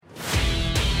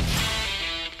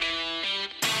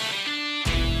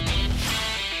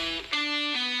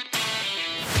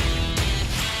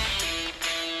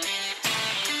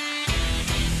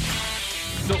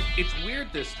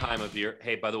weird this time of year.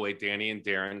 Hey, by the way, Danny and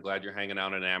Darren, glad you're hanging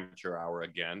out in amateur hour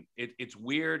again. It's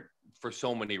weird for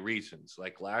so many reasons.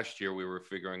 Like last year, we were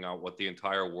figuring out what the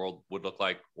entire world would look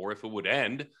like, or if it would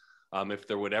end, if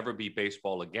there would ever be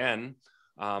baseball again.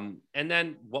 And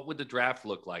then what would the draft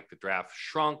look like? The draft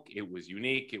shrunk. It was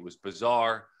unique. It was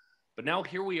bizarre. But now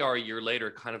here we are a year later,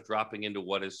 kind of dropping into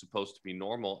what is supposed to be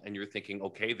normal. And you're thinking,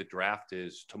 okay, the draft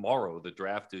is tomorrow. The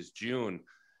draft is June.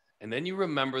 And then you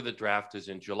remember the draft is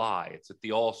in July. It's at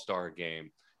the All-Star game.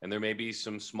 And there may be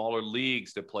some smaller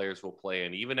leagues that players will play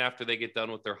in, even after they get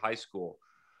done with their high school.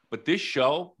 But this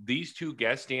show, these two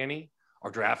guests, Danny,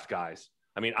 are draft guys.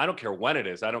 I mean, I don't care when it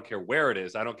is. I don't care where it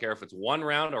is. I don't care if it's 1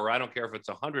 round or I don't care if it's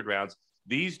 100 rounds.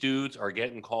 These dudes are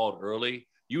getting called early.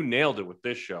 You nailed it with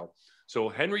this show. So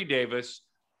Henry Davis,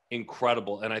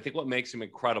 incredible. And I think what makes him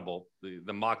incredible,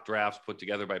 the mock drafts put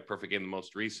together by Perfect Game, the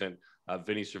most recent,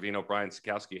 Vinny Servino, Brian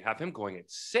Sakowski, have him going at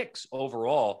 6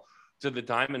 overall to the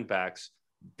Diamondbacks.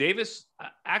 Davis,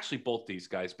 actually both these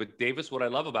guys, but Davis, what I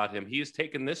love about him, he has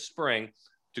taken this spring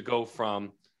to go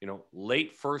from,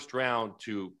 late first round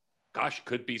to, gosh,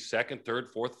 could be second, third,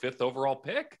 fourth, fifth overall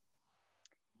pick.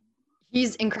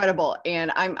 He's incredible.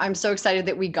 And I'm so excited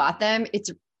that we got them. It's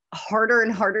harder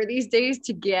and harder these days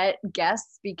to get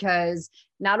guests because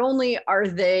not only are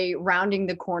they rounding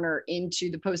the corner into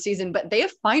the postseason, but they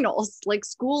have finals. Like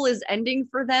school is ending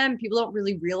for them. People don't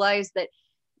really realize that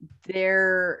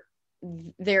their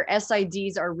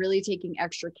SIDs are really taking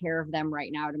extra care of them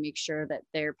right now to make sure that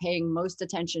they're paying most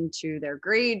attention to their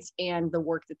grades and the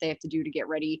work that they have to do to get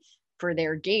ready for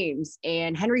their games.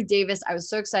 And Henry Davis, I was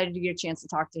so excited to get a chance to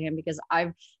talk to him because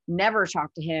I've never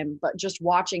talked to him, but just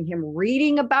watching him,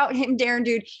 reading about him, Darren,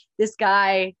 dude, this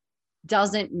guy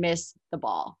doesn't miss the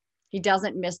ball. He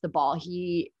doesn't miss the ball.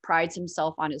 He prides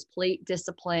himself on his plate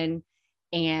discipline,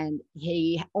 and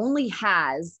he only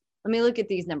has, let me look at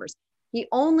these numbers. He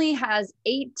only has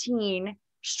 18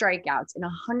 strikeouts and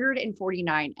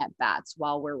 149 at bats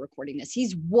while we're recording this.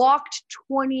 He's walked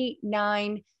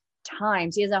 29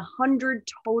 times. He has 100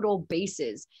 total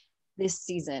bases this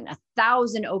season,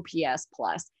 1,000 OPS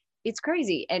plus. It's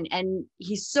crazy. And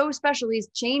he's so special. He's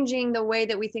changing the way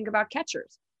that we think about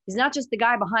catchers. He's not just the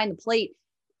guy behind the plate,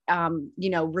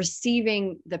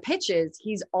 receiving the pitches.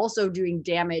 He's also doing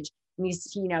damage.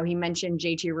 And he mentioned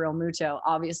JT Realmuto.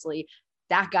 Obviously,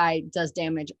 that guy does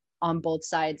damage on both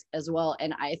sides as well.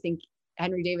 And I think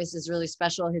Henry Davis is really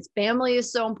special. His family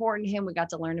is so important to him. We got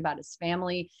to learn about his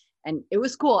family, and it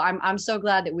was cool. I'm so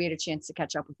glad that we had a chance to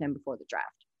catch up with him before the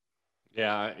draft.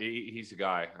 Yeah, he's a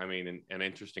guy. I mean, and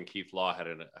interesting. Keith Law had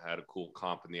a cool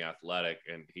comp in The Athletic,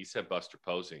 and he said Buster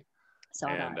Posey.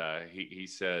 He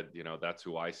said, that's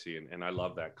who I see, and I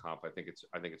love that comp. I think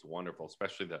it's wonderful,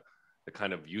 especially the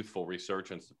kind of youthful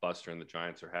resurgence that Buster and the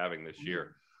Giants are having this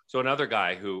year. So another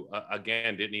guy who,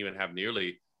 again, didn't even have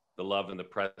nearly the love in the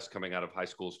press coming out of high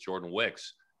school is Jordan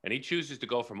Wicks. And he chooses to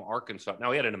go from Arkansas.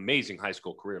 Now, he had an amazing high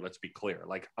school career, let's be clear.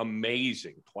 Like,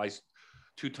 amazing.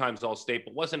 2 times All-State,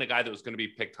 but wasn't a guy that was going to be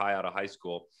picked high out of high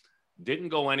school. Didn't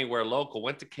go anywhere local,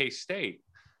 went to K-State.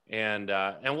 And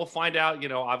we'll find out,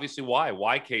 obviously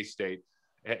why K-State,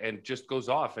 and just goes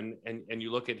off. And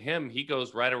you look at him, he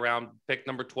goes right around pick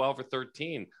number 12 or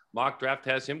 13. Mock Draft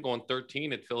has him going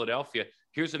 13 at Philadelphia.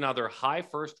 Here's another high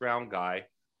first-round guy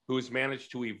who has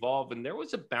managed to evolve. And there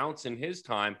was a bounce in his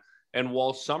time. And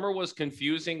while summer was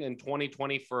confusing in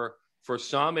 2020 for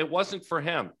some, it wasn't for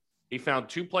him. He found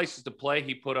 2 places to play.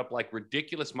 He put up like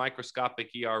ridiculous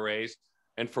microscopic ERAs.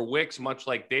 And for Wicks, much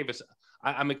like Davis,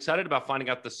 I'm excited about finding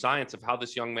out the science of how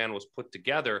this young man was put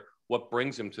together, what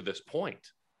brings him to this point.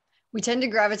 We tend to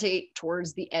gravitate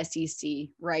towards the SEC,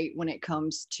 right, when it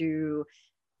comes to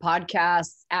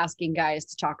podcasts, asking guys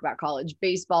to talk about college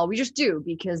baseball. We just do,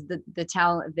 because the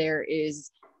talent there is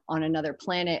on another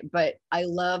planet. But I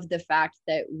love the fact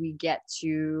that we get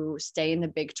to stay in the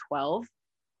Big 12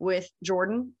 with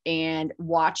Jordan and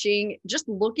just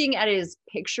looking at his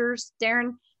pictures,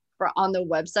 Darren, on the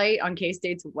website, on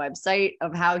K-State's website,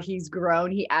 of how he's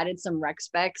grown. He added some rec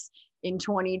specs in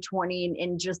 2020,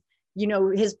 and just,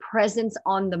 his presence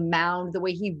on the mound, the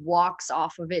way he walks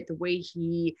off of it, the way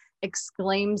he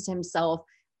exclaims himself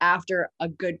after a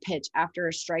good pitch, after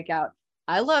a strikeout.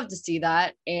 I love to see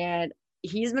that. And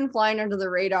he's been flying under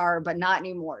the radar, but not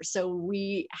anymore. So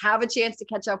we have a chance to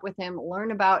catch up with him,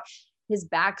 learn about his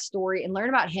backstory, and learn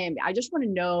about him. I just want to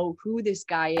know who this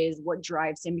guy is, what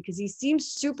drives him, because he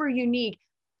seems super unique,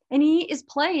 and he is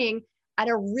playing at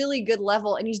a really good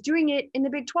level, and he's doing it in the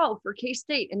Big 12 for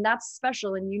K-State, and that's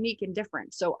special and unique and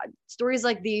different. So stories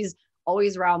like these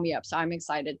always rile me up. So I'm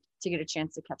excited to get a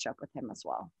chance to catch up with him as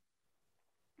well.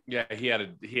 Yeah, he had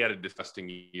a disgusting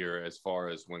year as far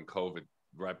as when COVID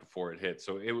right before it hit.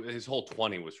 So his whole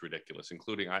 20 was ridiculous,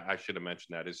 including, I should have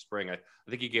mentioned that, his spring. I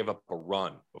think he gave up a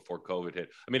run before COVID hit.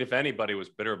 I mean, if anybody was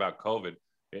bitter about COVID,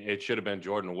 it should have been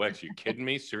Jordan Wicks. Are you kidding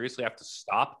me? Seriously, I have to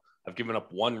stop? I've given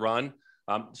up one run.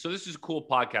 So this is a cool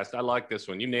podcast. I like this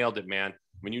one. You nailed it, man.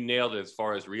 I mean, you nailed it as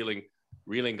far as reeling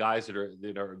guys that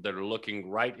are looking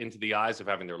right into the eyes of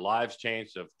having their lives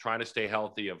changed, of trying to stay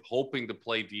healthy, of hoping to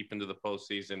play deep into the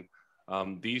postseason.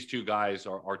 These two guys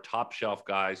are top shelf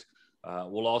guys.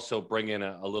 We'll also bring in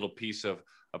a little piece of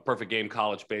a perfect game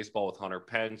college baseball with Hunter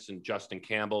Pence and Justin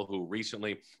Campbell, who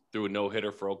recently threw a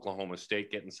no-hitter for Oklahoma State.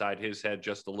 Get inside his head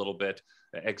just a little bit.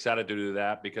 Excited to do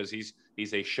that because he's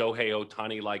a Shohei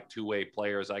Ohtani-like two-way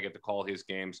player, as I get to call his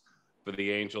games for the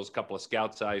Angels. A couple of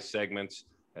scout-size segments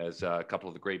as a couple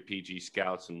of the great PG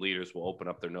scouts and leaders will open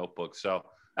up their notebooks. So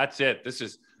that's it. This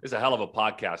is a hell of a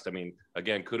podcast. I mean,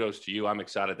 again, kudos to you. I'm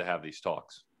excited to have these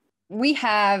talks. We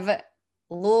have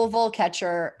Louisville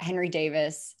catcher Henry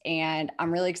Davis, and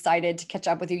I'm really excited to catch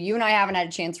up with you. You and I haven't had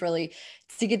a chance really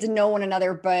to get to know one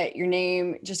another, but your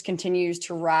name just continues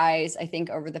to rise, I think,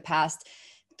 over the past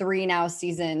 3 now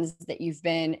seasons that you've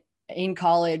been in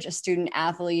college, a student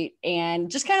athlete,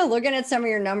 and just kind of looking at some of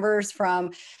your numbers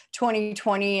from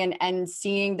 2020 and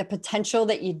seeing the potential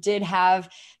that you did have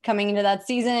coming into that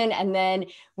season. And then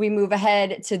we move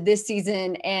ahead to this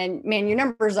season, and man, your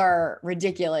numbers are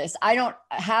ridiculous. I don't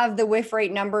have the whiff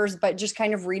rate numbers, but just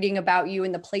kind of reading about you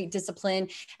and the plate discipline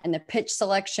and the pitch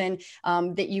selection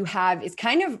that you have is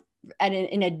kind of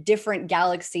in a different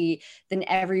galaxy than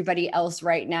everybody else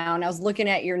right now. And I was looking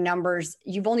at your numbers.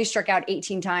 You've only struck out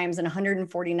 18 times and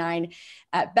 149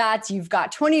 at bats. You've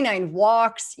got 29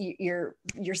 walks. Your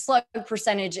slug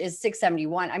percentage is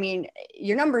 671. I mean,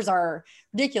 your numbers are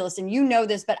ridiculous, and you know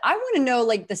this, but I want to know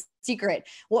like the secret.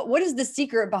 What is the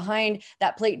secret behind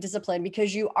that plate discipline?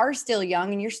 Because you are still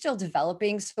young and you're still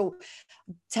developing. So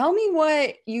tell me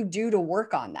what you do to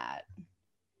work on that.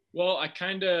 Well,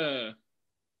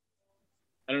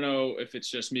 I don't know if it's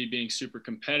just me being super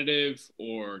competitive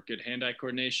or good hand-eye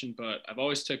coordination, but I've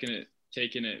always taken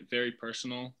it very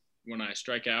personal when I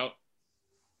strike out,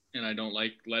 and I don't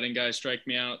like letting guys strike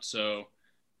me out. So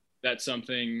that's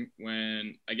something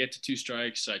when I get to 2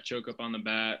 strikes, I choke up on the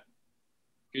bat,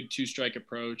 good 2-strike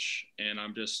approach, and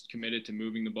I'm just committed to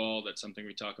moving the ball. That's something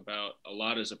we talk about a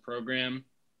lot as a program.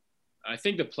 I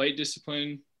think the plate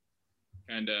discipline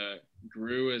kind of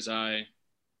grew as I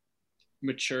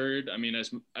matured. I mean,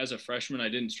 as a freshman, I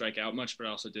didn't strike out much, but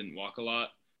I also didn't walk a lot.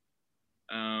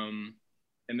 And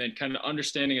then kind of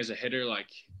understanding as a hitter, like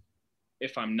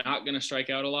if I'm not going to strike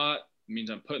out a lot, it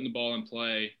means I'm putting the ball in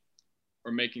play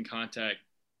or making contact.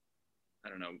 I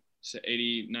don't know, so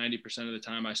 80-90% of the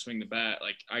time I swing the bat,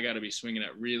 like I got to be swinging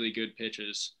at really good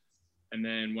pitches. And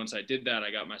then once I did that, I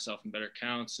got myself in better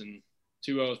counts, and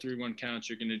 2-0, 3-1 counts,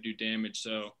 you're going to do damage.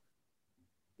 So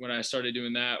when I started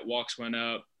doing that, walks went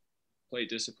up, plate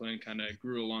discipline kind of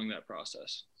grew along that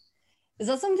process. Is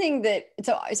that something that,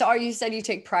 so you said you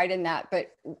take pride in that,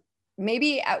 but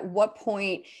maybe at what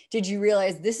point did you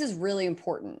realize this is really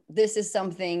important? This is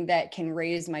something that can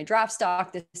raise my draft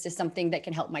stock. This is something that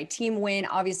can help my team win.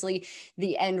 Obviously,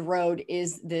 the end road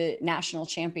is the national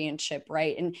championship,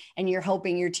 right? And you're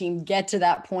helping your team get to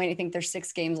that point. I think there's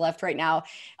 6 games left right now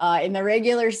in the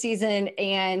regular season.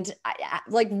 And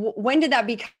when did that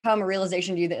become a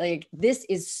realization to you that like, this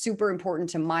is super important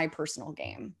to my personal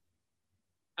game?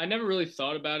 I never really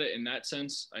thought about it in that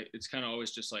sense. It's kind of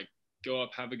always just like, go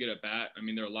up, have a good at bat. I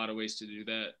mean, there are a lot of ways to do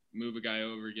that. Move a guy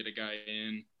over, get a guy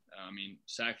in.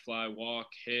 Sack fly, walk,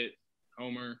 hit,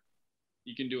 homer.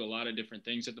 You can do a lot of different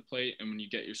things at the plate. And when you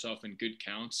get yourself in good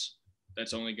counts,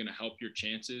 that's only going to help your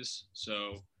chances.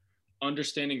 So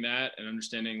understanding that and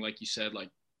understanding, like you said, like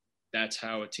that's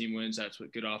how a team wins. That's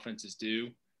what good offenses do.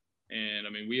 And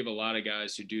we have a lot of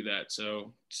guys who do that.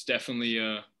 So it's definitely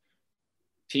a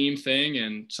team thing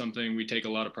and something we take a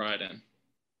lot of pride in.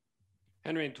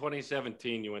 Henry, in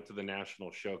 2017, you went to the National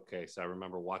Showcase. I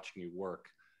remember watching you work.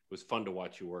 It was fun to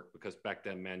watch you work because back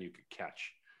then, man, you could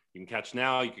catch. You can catch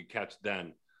now, you could catch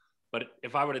then. But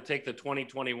if I were to take the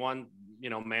 2021,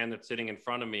 man that's sitting in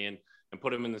front of me and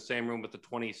put him in the same room with the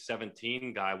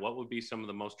 2017 guy, what would be some of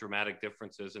the most dramatic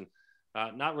differences? And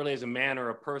not really as a man or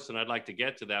a person, I'd like to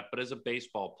get to that, but as a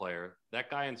baseball player,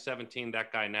 that guy in 17,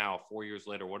 that guy now, 4 years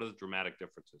later, what are the dramatic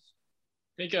differences?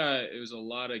 I think it was a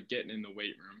lot of getting in the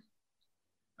weight room.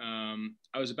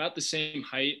 I was about the same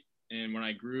height, and when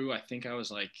I grew, I think I was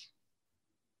like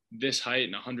this height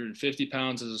and 150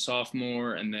 pounds as a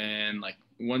sophomore, and then like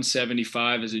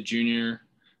 175 as a junior.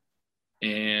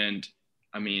 And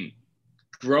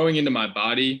growing into my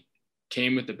body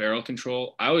came with the barrel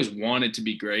control. I always wanted to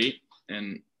be great,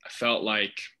 and I felt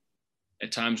like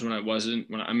at times when I wasn't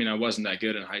that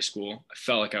good in high school. I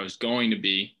felt like I was going to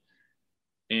be.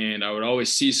 And I would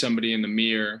always see somebody in the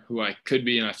mirror who I could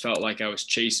be, and I felt like I was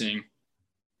chasing.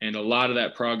 And a lot of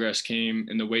that progress came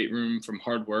in the weight room from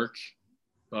hard work.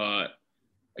 But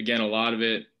again, a lot of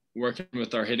it working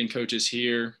with our hitting coaches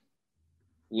here,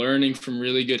 learning from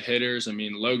really good hitters. I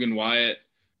mean, Logan Wyatt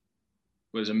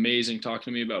was amazing talking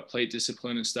to me about plate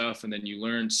discipline and stuff. And then you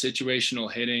learn situational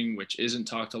hitting, which isn't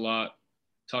talked about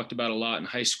a lot in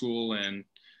high school. And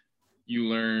you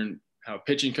learn how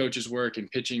pitching coaches work, and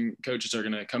pitching coaches are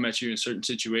going to come at you in certain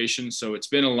situations. So it's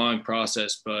been a long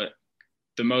process, but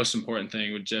the most important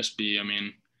thing would just be, I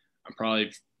mean, I'm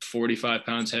probably 45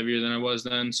 pounds heavier than I was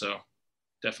then. So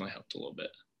definitely helped a little bit.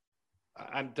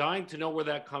 I'm dying to know where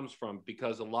that comes from,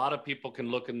 because a lot of people can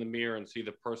look in the mirror and see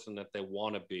the person that they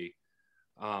want to be.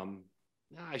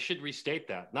 I should restate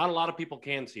that. Not a lot of people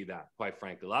can see that, quite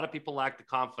frankly. A lot of people lack the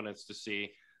confidence to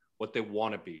see what they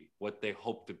want to be, what they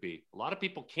hope to be. A lot of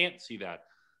people can't see that.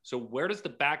 So where does the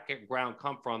background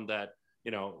come from that, you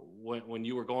know, when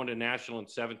you were going to national in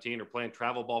 17 or playing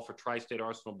travel ball for Tri-State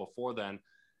Arsenal before then,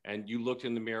 and you looked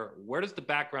in the mirror, where does the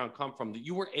background come from that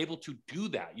you were able to do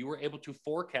that? You were able to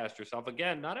forecast yourself.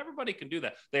 Again, not everybody can do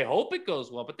that. They hope it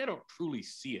goes well, but they don't truly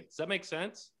see it. Does that make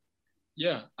sense?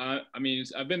 Yeah. I mean,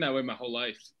 I've been that way my whole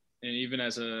life. And even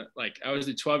as I was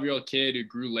a 12-year-old kid who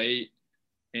grew late.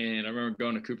 And I remember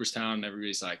going to Cooperstown and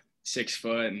everybody's like 6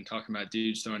 foot and talking about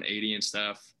dudes throwing 80 and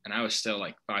stuff. And I was still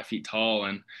like 5 feet tall.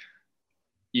 And,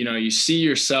 you know, you see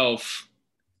yourself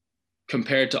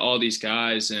compared to all these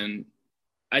guys. And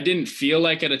I didn't feel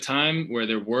like at a time where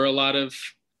there were a lot of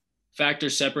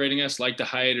factors separating us, like the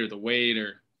height or the weight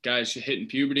or guys hitting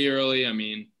puberty early. I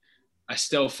mean, I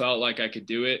still felt like I could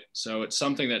do it. So it's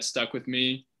something that stuck with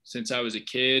me since I was a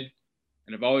kid.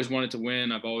 And I've always wanted to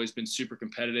win. I've always been super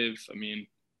competitive. I mean,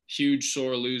 huge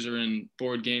sore loser in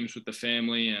board games with the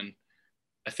family. And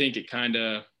I think it kind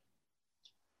of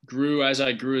grew as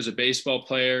I grew as a baseball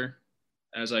player,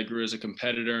 as I grew as a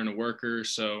competitor and a worker.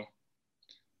 So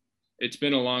it's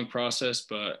been a long process,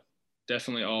 but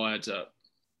definitely all adds up.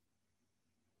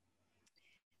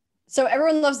 So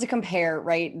everyone loves to compare,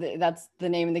 right? That's the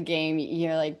name of the game. You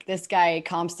know, like this guy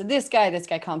comps to this guy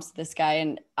comps to this guy.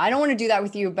 And I don't want to do that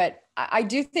with you, but I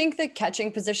do think the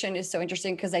catching position is so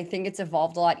interesting because I think it's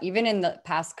evolved a lot, even in the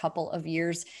past couple of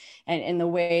years, and in the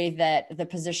way that the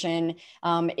position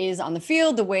is on the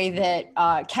field, the way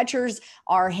that catchers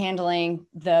are handling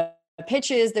the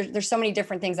pitches. There's so many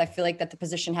different things I feel like that the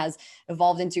position has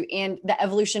evolved into, and the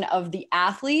evolution of the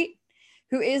athlete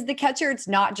who is the catcher. It's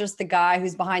not just the guy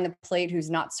who's behind the plate, who's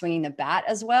not swinging the bat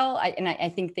as well. I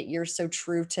think that you're so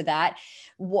true to that.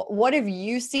 What have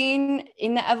you seen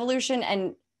in the evolution,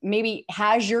 and maybe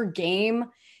has your game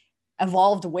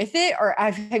evolved with it, or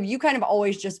have you kind of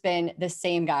always just been the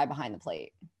same guy behind the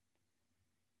plate?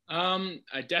 I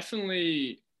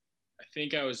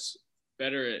think I was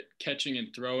better at catching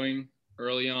and throwing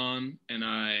early on. And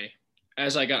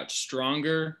as I got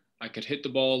stronger, I could hit the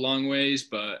ball a long ways,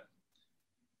 but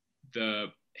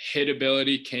the hit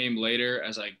ability came later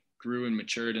as I grew and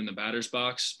matured in the batter's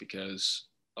box, because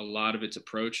a lot of its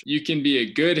approach. You can be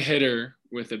a good hitter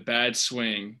with a bad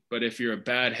swing, but if you're a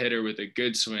bad hitter with a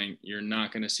good swing, you're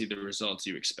not going to see the results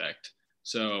you expect.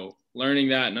 So learning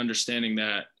that and understanding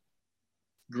that,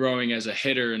 growing as a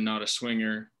hitter and not a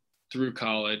swinger through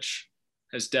college,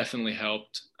 has definitely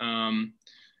helped. I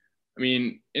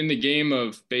mean, in the game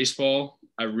of baseball,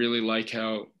 I really like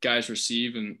how guys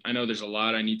receive, and I know there's a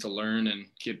lot I need to learn and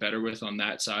get better with on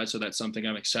that side. So that's something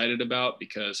I'm excited about,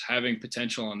 because having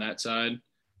potential on that side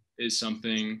is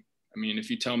something, I mean, if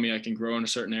you tell me I can grow in a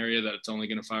certain area, that it's only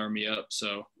going to fire me up.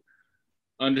 So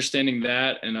understanding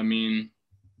that, and I mean,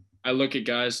 I look at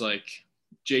guys like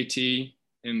JT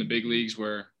in the big leagues,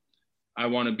 where I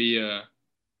want to be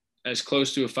as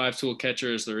close to a 5-tool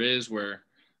catcher as there is, where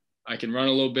I can run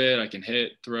a little bit, I can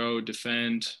hit, throw,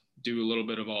 defend, do a little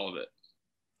bit of all of it.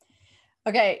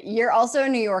 Okay, you're also a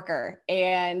New Yorker,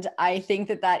 and I think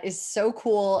that is so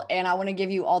cool, and I want to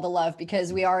give you all the love,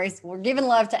 because we're giving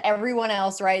love to everyone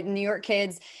else, right? New York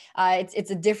kids, it's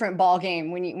a different ball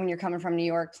game when you're coming from New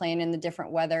York, playing in the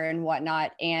different weather and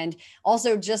whatnot, and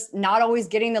also just not always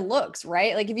getting the looks,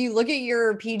 right? Like if you look at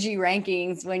your PG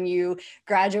rankings when you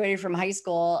graduated from high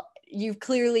school, you've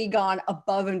clearly gone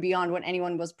above and beyond what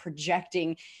anyone was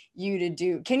projecting you to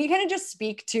do. Can you kind of just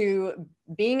speak to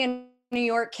being a New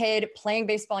York kid, playing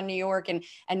baseball in New York, and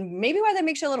maybe why that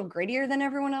makes you a little grittier than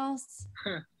everyone else?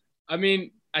 I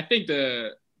mean, I think the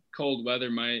cold weather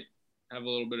might have a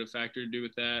little bit of factor to do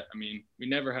with that. I mean, we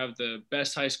never have the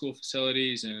best high school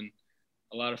facilities, and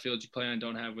a lot of fields you play on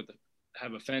don't have with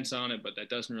have a fence on it, but that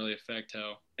doesn't really affect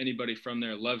how anybody from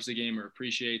there loves the game or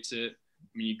appreciates it.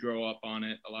 I mean, you grow up on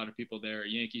it. A lot of people there are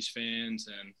Yankees fans,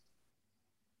 and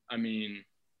I mean,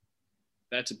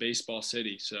 that's a baseball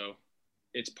city. So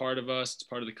it's part of us, it's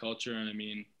part of the culture. And I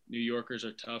mean, New Yorkers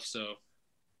are tough. So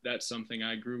that's something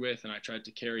I grew with and I tried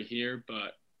to carry here.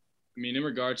 But I mean, in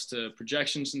regards to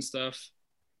projections and stuff,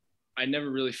 I never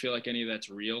really feel like any of that's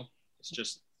real. It's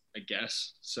just a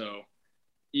guess. So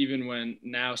even when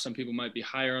now some people might be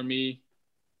higher on me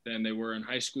than they were in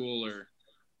high school or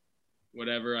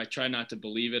whatever, I try not to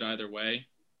believe it either way,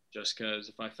 just because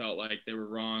if I felt like they were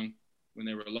wrong when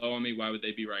they were low on me, why would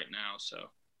they be right now? So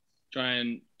try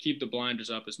and keep the blinders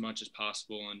up as much as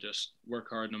possible and just work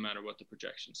hard no matter what the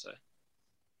projections say.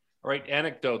 All right,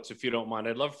 anecdotes, if you don't mind.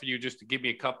 I'd love for you just to give me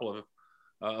a couple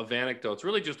of anecdotes,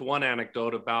 really just one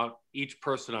anecdote about each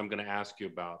person I'm going to ask you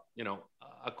about. You know,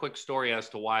 a quick story as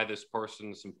to why this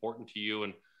person is important to you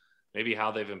and maybe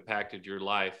how they've impacted your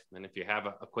life. And if you have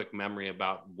a quick memory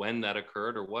about when that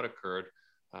occurred or what occurred,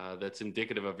 that's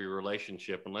indicative of your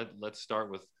relationship. And let's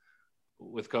start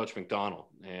with Coach McDonald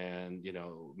and, you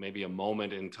know, maybe a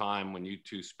moment in time when you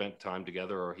two spent time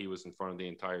together or he was in front of the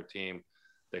entire team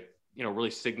that, you know,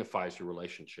 really signifies your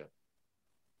relationship.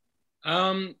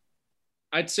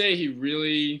 I'd say he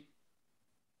really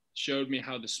showed me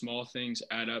how the small things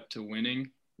add up to winning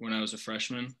when I was a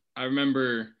freshman. I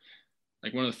remember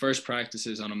like one of the first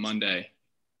practices on a Monday.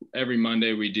 Every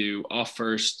Monday we do off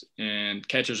first and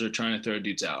catchers are trying to throw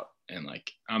dudes out. And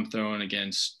like I'm throwing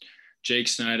against Jake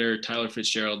Snyder, Tyler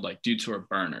Fitzgerald, like dudes who are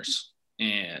burners.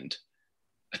 And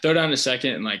I throw down to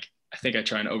second and like I think I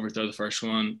try and overthrow the first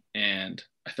one and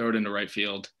I throw it into right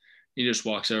field. He just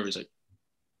walks over. He's like,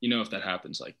 you know, if that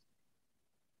happens, like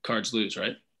Cards lose,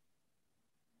 right?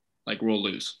 Like we'll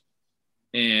lose.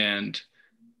 And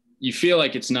you feel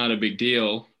like it's not a big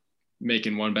deal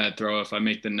making one bad throw if I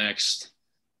make the next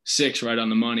 6 right on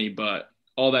the money, but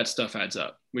all that stuff adds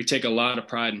up. We take a lot of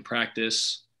pride in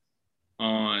practice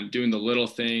on doing the little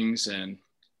things and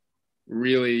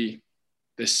really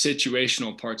the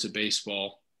situational parts of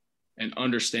baseball and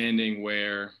understanding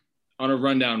where on a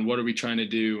rundown, what are we trying to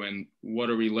do and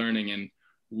what are we learning and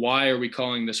why are we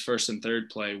calling this first and third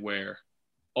play, where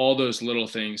all those little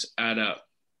things add up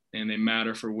and they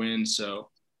matter for wins. So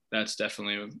that's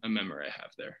definitely a memory I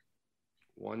have there.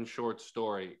 One short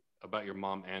story about your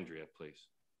mom, Andrea, please.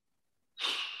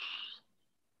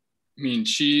 I mean,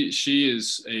 she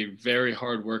is a very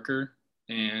hard worker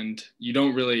and you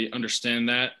don't really understand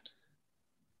that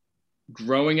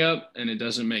growing up, and it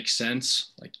doesn't make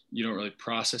sense. Like you don't really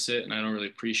process it, and I don't really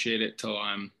appreciate it till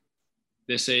I'm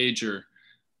this age, or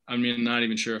I mean, not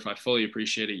even sure if I fully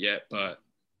appreciate it yet, but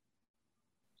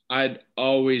I'd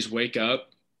always wake up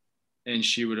and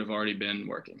she would have already been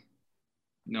working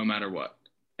no matter what.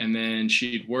 And then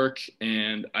she'd work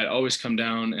and I'd always come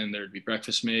down and there'd be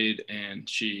breakfast made and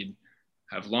she'd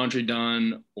have laundry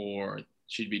done or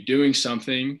she'd be doing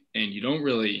something, and you don't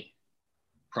really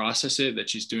process it that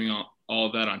she's doing all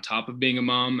of that on top of being a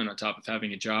mom and on top of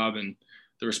having a job and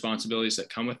the responsibilities that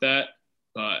come with that.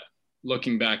 But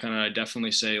looking back on it, I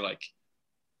definitely say like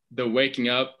the waking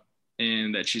up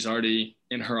and that she's already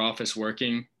in her office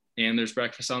working and there's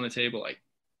breakfast on the table, like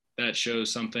that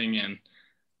shows something. And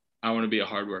I want to be a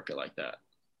hard worker like that.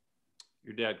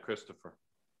 Your dad, Christopher.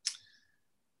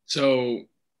 So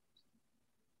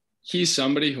he's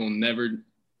somebody who'll never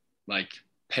like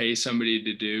pay somebody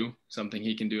to do something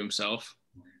he can do himself.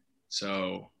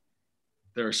 So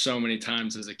there are so many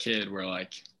times as a kid where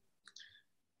like,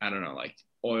 I don't know, like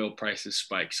oil prices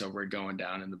spike. So we're going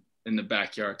down in the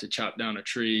backyard to chop down a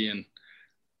tree and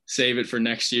save it for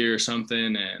next year or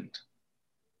something. And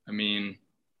I mean,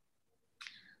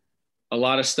 a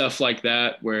lot of stuff like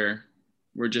that where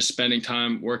we're just spending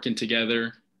time working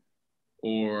together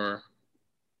or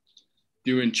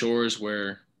doing chores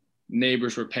where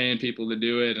neighbors were paying people to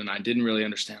do it. And I didn't really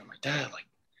understand. I'm like, Dad, like,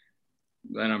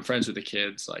 and I'm friends with the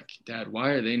kids. Like, Dad, why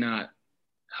are they not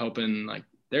helping like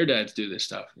their dads do this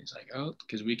stuff? And he's like, oh,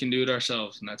 because we can do it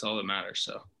ourselves. And that's all that matters.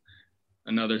 So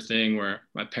another thing where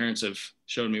my parents have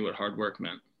showed me what hard work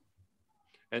meant.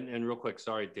 And real quick,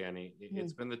 sorry, Danny,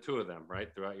 it's been the two of them,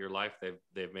 right? Throughout your life,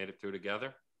 they've made it through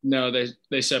together? No,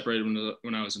 they separated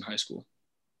when I was in high school.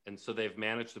 And so they've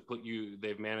managed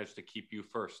to keep you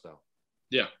first, though.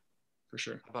 Yeah, for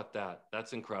sure. How about that?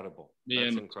 That's incredible. Yeah,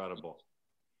 that's incredible.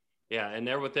 Yeah, and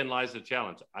there within lies the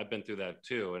challenge. I've been through that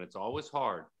too, and it's always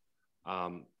hard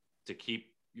to keep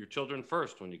your children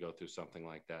first when you go through something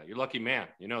like that. You're a lucky man.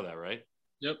 You know that, right?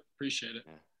 Yep, appreciate it.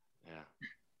 Yeah.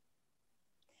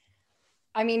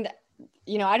 I mean,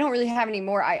 you know, I don't really have any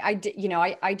more. I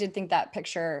did think that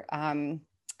picture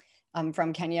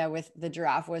from Kenya with the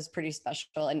giraffe was pretty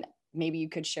special. And maybe you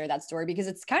could share that story, because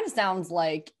it's kind of sounds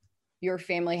like your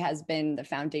family has been the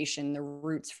foundation, the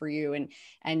roots for you,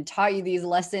 and taught you these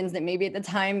lessons that maybe at the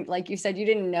time, like you said, you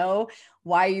didn't know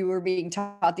why you were being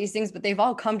taught these things, but they've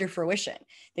all come to fruition.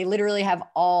 They literally have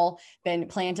all been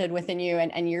planted within you,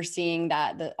 and you're seeing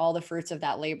that all the fruits of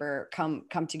that labor come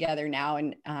together now.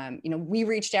 And we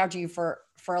reached out to you for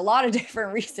a lot of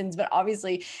different reasons, but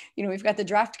obviously, we've got the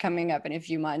draft coming up in a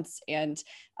few months, and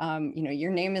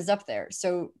your name is up there.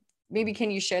 So maybe can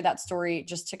you share that story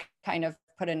just to kind of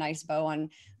put a nice bow on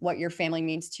what your family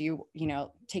means to you?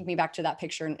 Take me back to that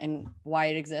picture and why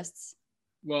it exists.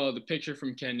 Well, the picture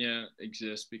from Kenya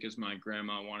exists because my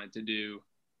grandma wanted to do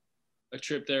a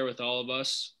trip there with all of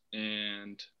us,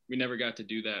 and we never got to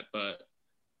do that. But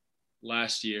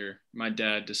last year, my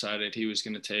dad decided he was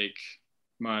going to take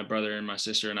my brother and my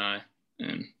sister and I,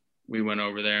 and we went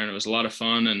over there, and it was a lot of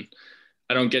fun. And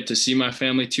I don't get to see my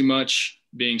family too much,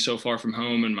 being so far from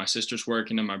home, and my sister's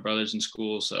working and my brother's in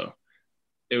school. So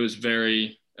it was a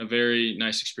very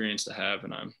nice experience to have,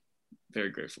 and I'm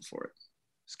very grateful for it.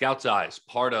 Scout's Eyes,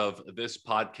 part of this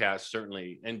podcast,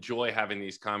 certainly enjoy having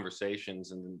these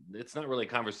conversations. And it's not really a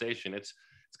conversation. It's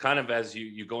kind of as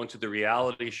you go into the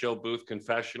reality show booth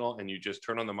confessional and you just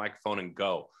turn on the microphone and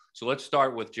go. So let's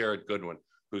start with Jared Goodwin,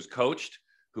 who's coached,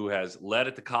 who has led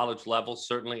at the college level,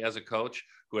 certainly as a coach,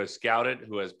 who has scouted,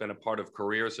 who has been a part of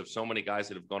careers of so many guys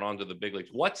that have gone on to the big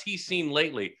leagues. What's he seen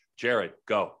lately? Jared,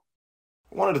 go.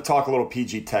 I wanted to talk a little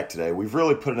PG Tech today. We've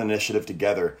really put an initiative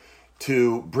together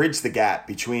to bridge the gap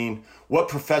between what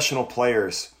professional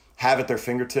players have at their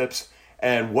fingertips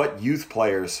and what youth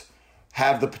players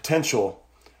have the potential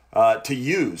to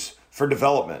use for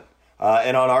development,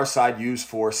 and on our side, use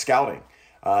for scouting.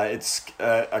 It's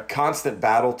a constant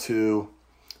battle to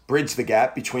bridge the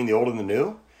gap between the old and the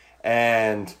new,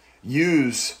 and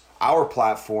use our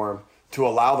platform to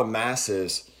allow the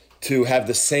masses to have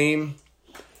the same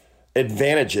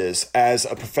advantages as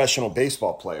a professional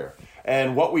baseball player.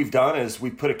 And what we've done is we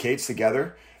put a case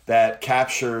together that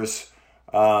captures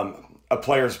a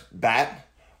player's bat,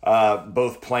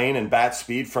 both plane and bat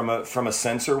speed from a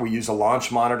sensor. We use a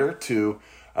launch monitor to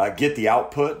get the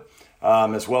output,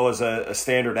 as well as a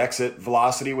standard exit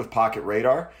velocity with pocket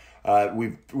radar.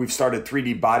 We've started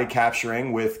 3D body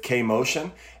capturing with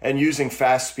K-Motion, and using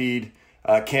fast speed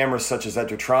cameras such as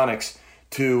Edgertronics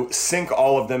to sync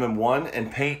all of them in one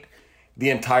and paint the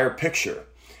entire picture.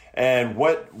 And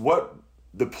what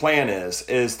the plan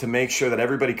is to make sure that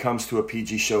everybody comes to a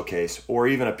PG showcase or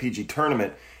even a PG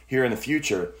tournament here in the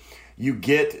future. You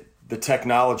get the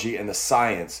technology and the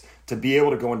science to be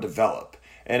able to go and develop.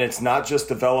 And it's not just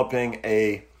developing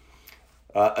a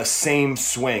same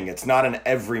swing. It's not an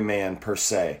everyman per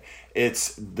se.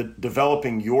 It's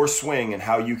developing your swing and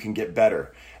how you can get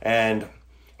better. And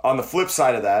on the flip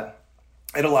side of that,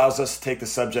 it allows us to take the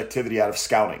subjectivity out of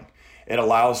scouting. It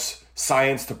allows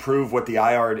science to prove what the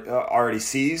eye already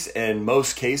sees in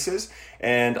most cases,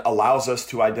 and allows us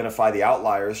to identify the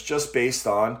outliers just based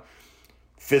on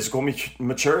physical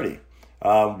maturity.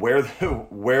 Where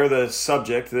the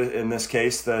subject, in this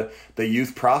case, the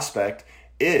youth prospect,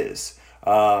 is,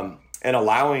 and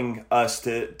allowing us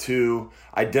to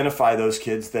identify those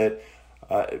kids that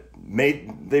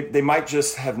they might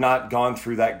just have not gone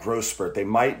through that growth spurt. They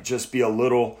might just be a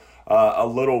little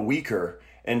weaker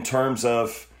in terms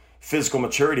of physical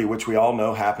maturity, which we all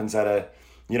know happens at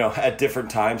different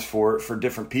times for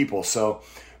different people. So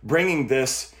bringing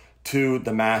this to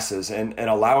the masses and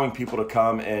allowing people to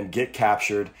come and get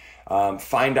captured,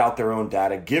 find out their own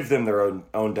data, give them their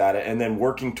own data, and then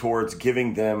working towards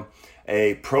giving them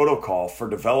a protocol for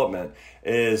development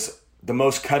is the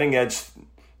most cutting edge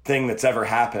thing that's ever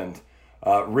happened,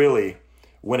 really,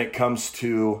 when it comes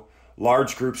to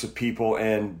large groups of people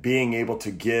and being able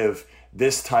to give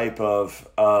this type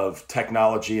of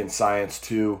technology and science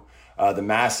to the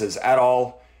masses at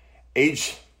all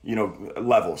age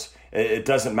levels. It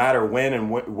doesn't matter when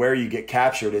and where you get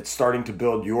captured. It's starting to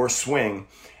build your swing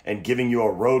and giving you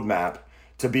a roadmap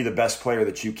to be the best player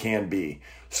that you can be.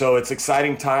 So it's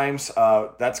exciting times.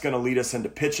 That's going to lead us into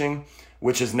pitching,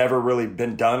 which has never really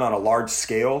been done on a large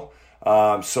scale.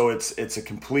 So it's a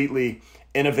completely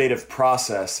innovative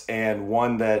process, and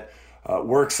one that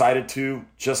we're excited to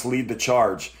just lead the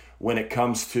charge when it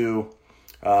comes to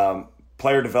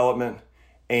player development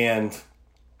and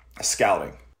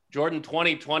scouting. Jordan,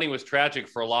 2020 was tragic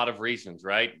for a lot of reasons,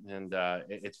 right? And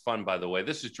it's fun, by the way.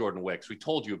 This is Jordan Wicks. We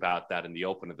told you about that in the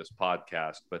open of this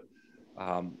podcast, but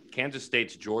Kansas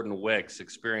State's Jordan Wicks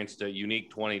experienced a unique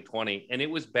 2020, and it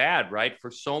was bad, right?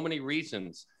 For so many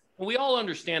reasons. And we all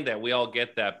understand that. We all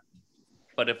get that.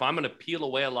 But if I'm going to peel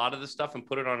away a lot of this stuff and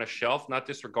put it on a shelf, not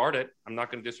disregard it, I'm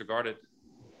not going to disregard it,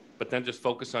 but then just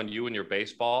focus on you and your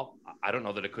baseball, I don't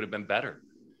know that it could have been better.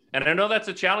 And I know that's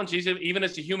a challenge, even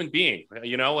as a human being.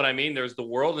 You know what I mean? There's the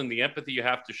world and the empathy you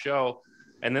have to show.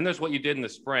 And then there's what you did in the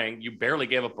spring. You barely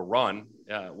gave up a run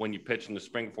when you pitched in the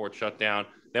spring before it shut down.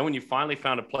 Then when you finally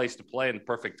found a place to play in the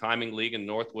Perfect Timing League and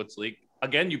Northwoods League,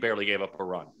 again, you barely gave up a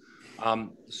run.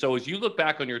 So as you look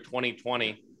back on your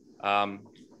 2020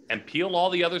 and peel all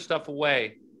the other stuff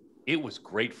away, it was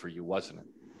great for you, wasn't it?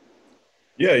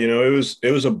 Yeah, you know,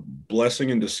 it was a blessing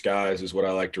in disguise is what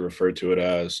I like to refer to it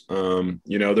as.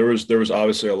 You know, there was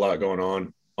obviously a lot going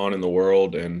on in the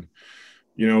world, and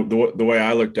you know, the way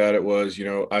I looked at it was, you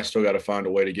know, I still got to find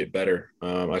a way to get better.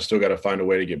 I still got to find a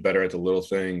way to get better at the little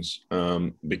things,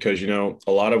 because, you know,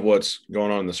 a lot of what's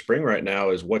going on in the spring right now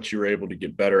is what you were able to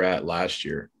get better at last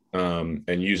year, and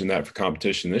using that for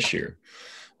competition this year.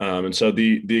 And so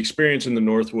the experience in the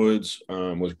Northwoods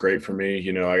was great for me.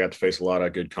 You know, I got to face a lot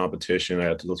of good competition. I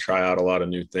had to try out a lot of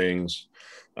new things.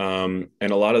 And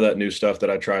a lot of that new stuff that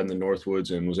I tried in the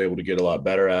Northwoods and was able to get a lot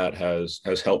better at has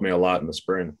helped me a lot in the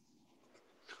spring.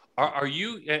 Are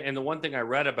you, and the one thing I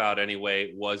read about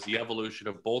anyway was the evolution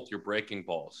of both your breaking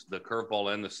balls, the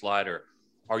curveball and the slider.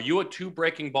 Are you a two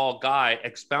breaking ball guy?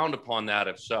 Expound upon that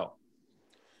if so.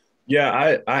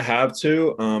 Yeah, I have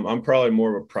to. I'm probably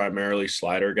more of a primarily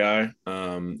slider guy.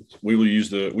 We use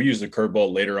the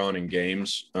curveball later on in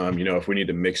games. You know, if we need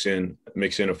to mix in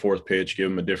a fourth pitch, give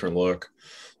them a different look.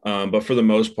 But for the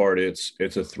most part, it's a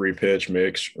 3-pitch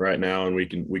mix right now, and we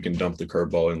can dump the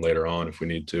curveball in later on if we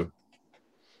need to.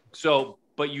 So,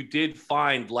 but you did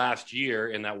find last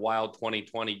year in that wild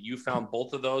 2020, you found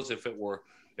both of those. If it were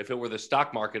the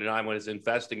stock market and I was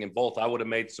investing in both, I would have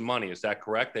made some money. Is that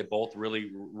correct? They both really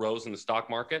rose in the stock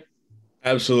market?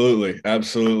 Absolutely.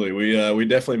 We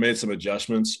definitely made some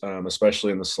adjustments,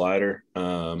 especially in the slider.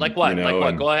 Like what? You know, like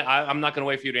what? Go ahead. I'm not going to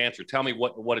wait for you to answer. Tell me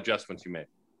what adjustments you made.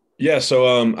 Yeah,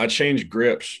 so I changed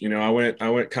grips. You know, I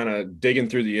went kind of digging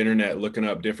through the internet, looking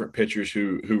up different pitchers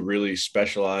who really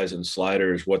specialize in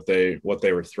sliders, what they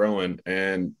were throwing.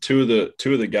 And two of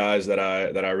the guys that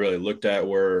I really looked at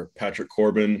were Patrick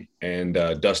Corbin and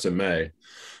Dustin May,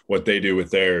 what they do with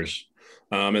theirs.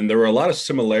 And there were a lot of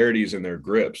similarities in their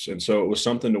grips. And so it was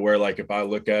something to where, like, if I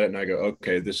look at it and I go,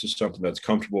 okay, this is something that's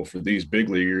comfortable for these big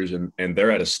leaguers and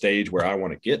they're at a stage where I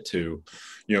want to get to,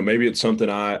 you know, maybe it's something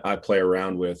I play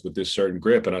around with this certain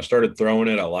grip. And I started throwing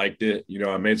it. I liked it. You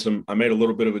know, I made a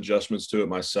little bit of adjustments to it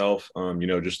myself, you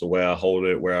know, just the way I hold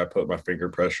it, where I put my finger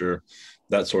pressure,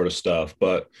 that sort of stuff.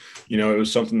 But, you know, it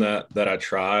was something that I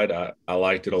tried. I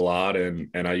liked it a lot, and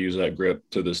I use that grip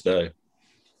to this day.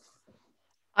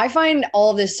 I find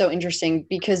all of this so interesting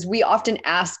because we often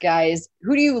ask guys,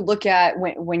 who do you look at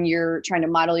when you're trying to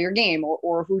model your game,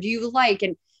 or who do you like?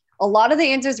 And a lot of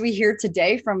the answers we hear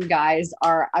today from guys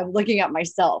are, I'm looking at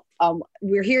myself.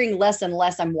 We're hearing less and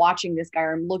less, I'm watching this guy,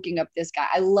 or I'm looking up this guy.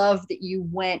 I love that you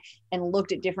went and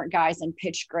looked at different guys and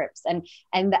pitch grips and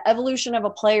the evolution of a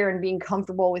player and being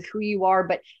comfortable with who you are,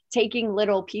 but taking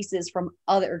little pieces from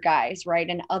other guys, right?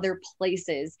 And other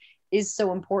places is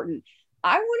so important.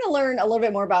 I want to learn a little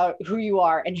bit more about who you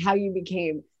are and how you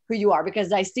became who you are,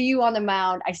 because I see you on the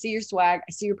mound, I see your swag,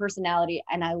 I see your personality,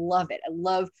 and I love it. I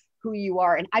love who you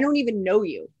are. And I don't even know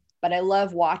you, but I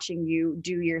love watching you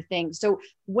do your thing. So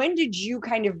when did you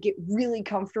kind of get really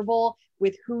comfortable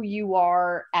with who you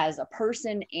are as a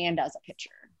person and as a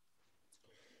pitcher?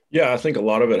 Yeah, I think a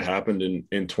lot of it happened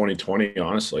in 2020,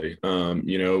 honestly,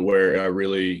 you know, where I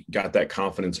really got that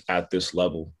confidence at this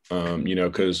level, you know,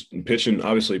 because pitching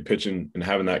and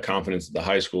having that confidence at the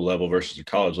high school level versus the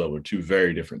college level are two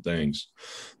very different things.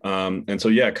 And so,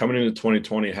 yeah, coming into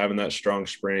 2020, having that strong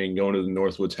spring, going to the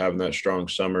Northwoods, having that strong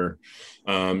summer,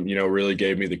 you know, really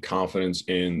gave me the confidence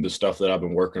in the stuff that I've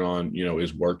been working on, you know,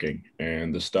 is working,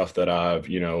 and the stuff that I've,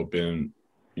 you know, been,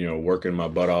 you know, working my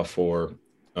butt off for,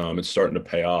 it's starting to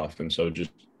pay off. And so just,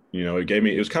 you know,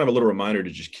 it was kind of a little reminder to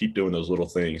just keep doing those little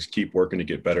things, keep working to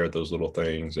get better at those little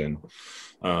things. And,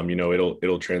 you know,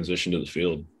 it'll transition to the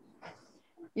field.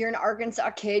 You're an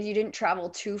Arkansas kid. You didn't travel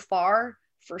too far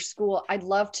for school. I'd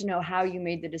love to know how you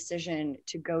made the decision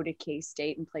to go to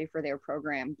K-State and play for their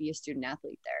program, be a student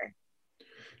athlete there.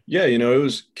 Yeah, you know,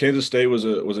 Kansas State was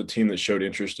a team that showed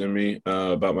interest in me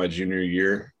about my junior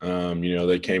year. You know,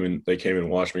 they came and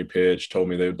watched me pitch, told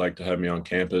me they would like to have me on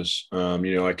campus.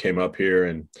 You know, I came up here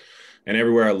and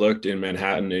everywhere I looked in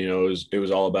Manhattan, you know, it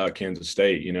was all about Kansas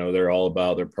State. You know,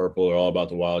 they're purple, they're all about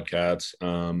the Wildcats.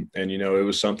 And you know, it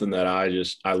was something that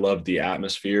I loved the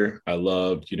atmosphere. I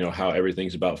loved, you know, how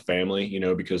everything's about family. You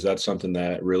know, because that's something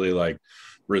that really like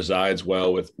resides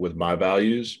well with my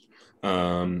values.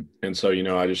 And so,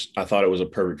 I thought it was a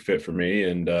perfect fit for me.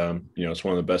 And, it's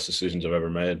one of the best decisions I've ever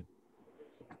made.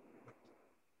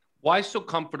 Why so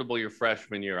comfortable your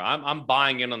freshman year? I'm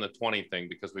buying in on the 20 thing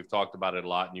because we've talked about it a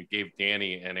lot, and you gave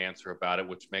Danny an answer about it,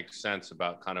 which makes sense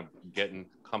about kind of getting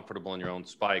comfortable in your own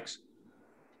spikes.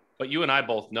 But you and I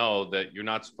both know that you're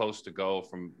not supposed to go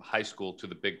from high school to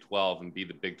the Big 12 and be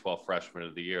the Big 12 freshman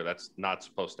of the year. That's not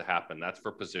supposed to happen. That's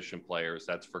for position players.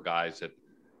 That's for guys that,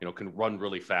 can run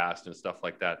really fast and stuff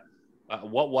like that.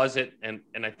 What was it? And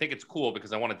I think it's cool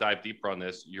because I want to dive deeper on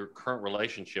this, your current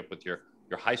relationship with your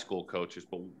high school coaches.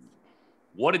 But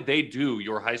what did they do,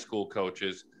 your high school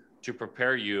coaches, to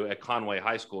prepare you at Conway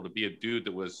High School to be a dude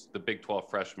that was the Big 12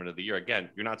 freshman of the year? Again,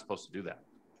 you're not supposed to do that.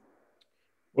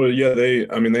 Well, yeah,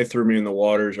 they threw me in the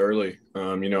waters early.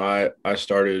 I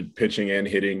started pitching and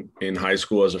hitting in high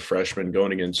school as a freshman,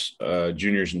 going against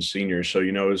juniors and seniors. So,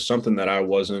 it was something that I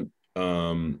wasn't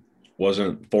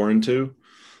foreign to.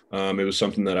 It was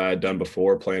something that I had done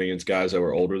before, playing against guys that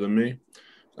were older than me.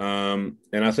 And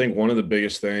I think one of the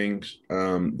biggest things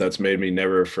that's made me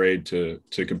never afraid to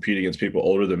compete against people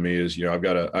older than me is, I've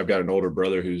got an older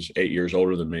brother who's 8 years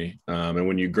older than me. And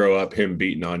when you grow up him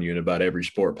beating on you in about every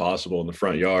sport possible in the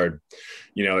front yard,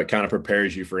 it kind of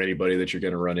prepares you for anybody that you're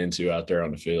going to run into out there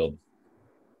on the field.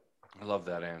 I love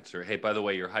that answer. Hey, by the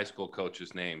way, your high school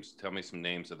coaches' names. Tell me some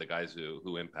names of the guys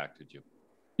who impacted you.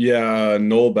 Yeah,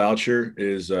 Noel Boucher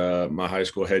is my high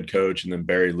school head coach, and then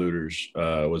Barry Luters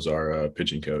was our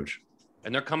pitching coach.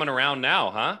 And they're coming around now,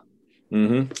 huh?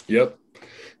 Mm-hmm.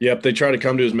 Yep. They try to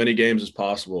come to as many games as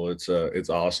possible. It's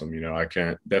awesome. I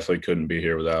definitely couldn't be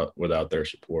here without their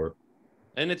support.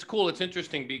 And it's cool. It's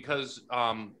interesting because,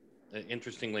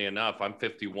 interestingly enough, I'm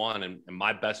 51, and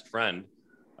my best friend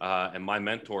and my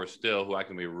mentor still, who I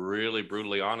can be really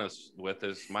brutally honest with,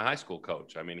 is my high school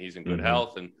coach. I mean, he's in good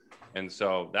health, and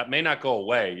so that may not go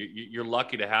away. You're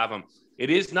lucky to have him. It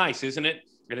is nice, isn't it?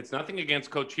 And it's nothing against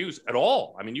Coach Hughes at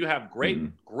all. I mean, you have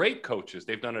great coaches.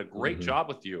 They've done a great job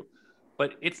with you.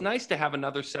 But it's nice to have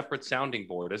another separate sounding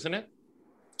board, isn't it?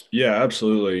 Yeah,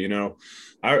 absolutely.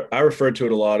 I refer to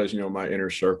it a lot as, my inner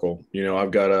circle.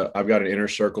 I've got an inner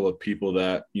circle of people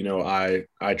that,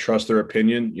 I trust their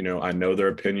opinion. I know their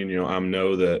opinion. I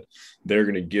know that they're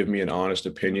going to give me an honest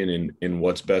opinion in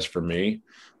what's best for me.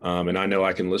 And I know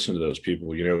I can listen to those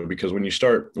people, because when you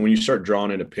start drawing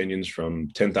in opinions from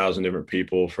 10,000 different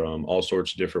people from all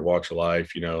sorts of different walks of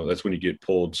life, that's when you get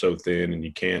pulled so thin and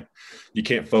you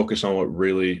can't focus on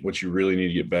what you really need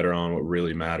to get better on, what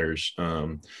really matters.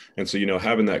 And so,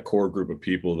 having that core group of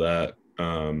people that,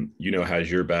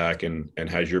 has your back and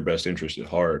has your best interest at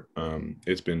heart,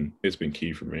 it's been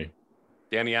key for me.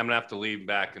 Danny, I'm gonna have to lean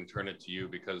back and turn it to you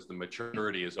because the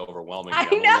maturity is overwhelming. I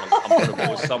I'm know.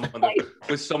 uncomfortable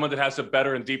with someone that has a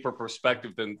better and deeper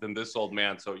perspective than this old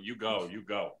man. So you go.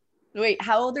 Wait,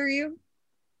 how old are you?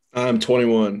 I'm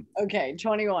 21. Okay,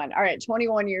 21. All right,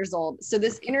 21 years old. So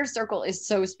this inner circle is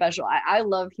so special. I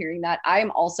love hearing that.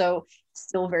 I'm also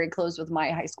still very close with my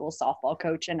high school softball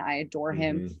coach, and I adore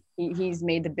him. He's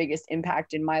made the biggest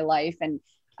impact in my life, and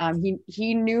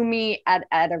he knew me at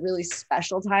a really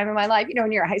special time in my life.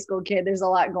 When you're a high school kid, there's a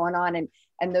lot going on,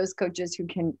 and those coaches who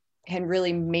can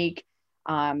really make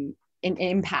an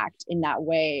impact in that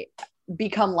way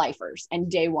become lifers and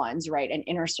day ones, right? And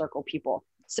inner circle people.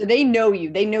 So they know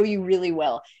you really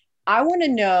well. I want to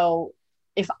know,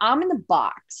 if I'm in the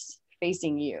box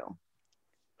facing you,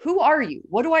 who are you?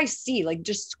 What do I see? Like,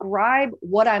 describe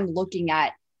what I'm looking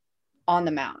at on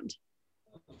the mound.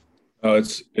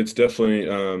 It's definitely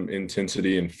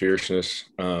intensity and fierceness.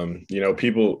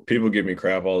 People give me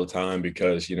crap all the time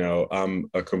because, I'm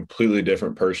a completely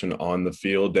different person on the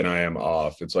field than I am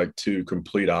off. It's like two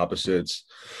complete opposites.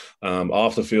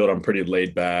 Off the field, I'm pretty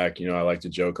laid back. I like to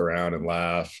joke around and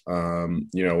laugh. When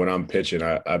I'm pitching,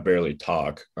 I barely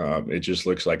talk. It just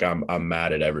looks like I'm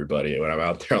mad at everybody when I'm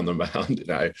out there on the mound,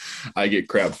 and I get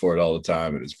crap for it all the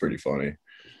time, and it's pretty funny.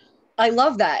 I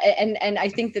love that. And I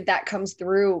think that comes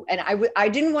through. And I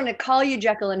didn't want to call you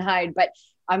Jekyll and Hyde, but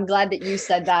I'm glad that you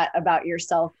said that about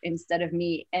yourself instead of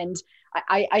me. And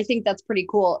I think that's pretty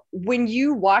cool. When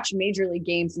you watch major league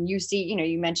games and you see,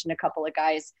 you mentioned a couple of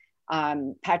guys,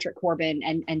 Patrick Corbin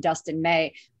and Dustin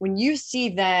May, when you see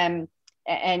them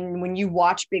and when you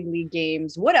watch big league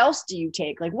games, what else do you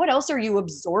take? Like, what else are you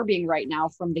absorbing right now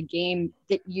from the game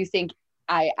that you think,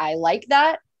 I like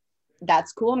that?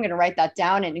 That's cool. I'm going to write that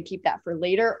down and keep that for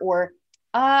later. Or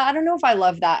I don't know if I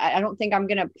love that. I don't think I'm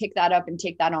going to pick that up and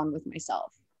take that on with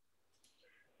myself.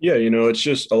 Yeah. It's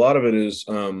just, a lot of it is,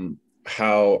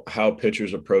 how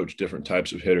pitchers approach different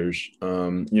types of hitters.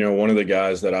 One of the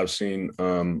guys that I've seen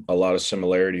a lot of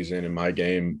similarities in my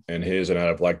game and his, and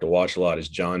I've liked to watch a lot, is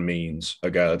John Means,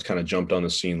 a guy that's kind of jumped on the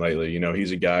scene lately.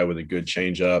 He's a guy with a good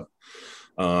changeup,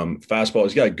 fastball.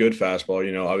 He's got a good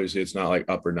fastball. Obviously it's not like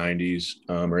upper 90s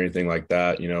or anything like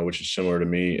that, which is similar to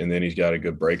me. And then he's got a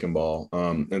good breaking ball.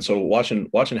 And so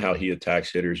watching how he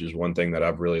attacks hitters is one thing that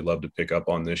I've really loved to pick up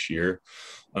on this year.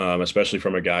 Especially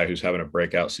from a guy who's having a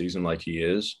breakout season like he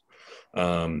is.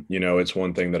 It's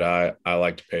one thing that I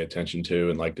like to pay attention to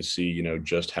and like to see,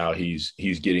 just how he's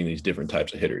getting these different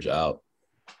types of hitters out.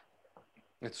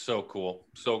 It's so cool.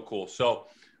 So cool. So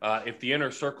if the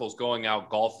inner circle's going out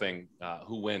golfing,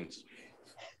 who wins?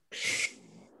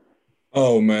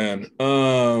 Oh man.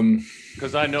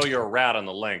 Because I know you're a rat on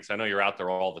the links. I know you're out there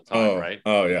all the time, right?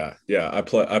 Oh yeah. Yeah. I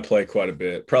play quite a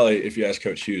bit. Probably, if you ask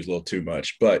Coach Hughes, a little too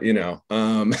much, but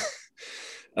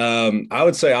I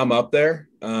would say I'm up there.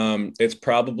 It's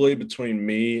probably between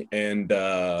me and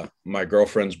my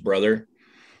girlfriend's brother.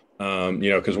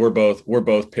 Because we're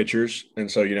both pitchers,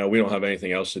 and so we don't have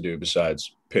anything else to do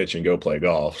besides pitch and go play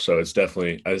golf. So it's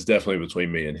definitely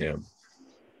between me and him.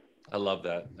 I love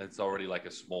that. It's already like a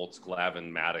Smoltz,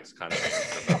 Glavin, Maddox kind of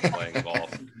thing about playing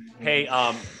golf. Hey,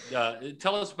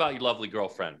 tell us about your lovely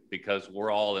girlfriend, because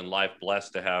we're all in life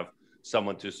blessed to have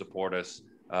someone to support us.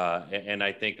 And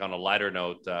I think on a lighter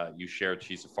note, you shared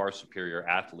she's a far superior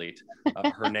athlete.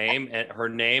 Her name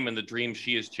and the dream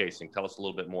she is chasing. Tell us a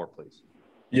little bit more, please.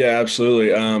 Yeah, absolutely.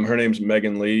 Her name's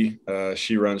Megan Lee.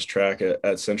 She runs track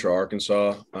at Central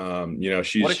Arkansas. What does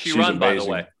she she's run, amazing. by the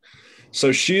way?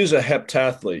 So she's a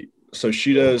heptathlete. So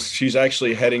she's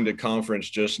actually heading to conference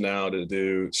just now to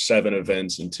do 7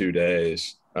 events in 2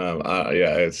 days. I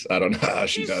don't know how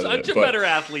she does it. She's such a better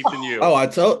athlete than you. Oh,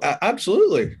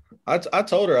 absolutely. I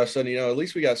told her, I said, at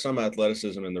least we got some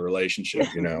athleticism in the relationship,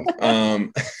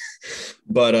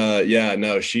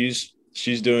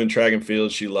 she's doing track and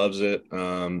field. She loves it.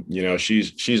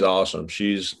 She's awesome.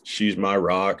 She's my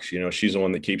rock. She's the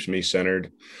one that keeps me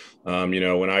centered.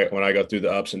 When I go through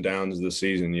the ups and downs of the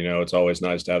season, it's always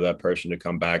nice to have that person to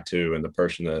come back to, and the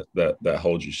person that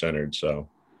holds you centered. So.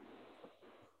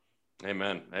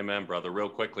 Amen, brother. Real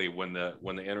quickly, when the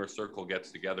inner circle gets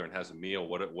together and has a meal,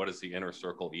 what is the inner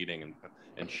circle eating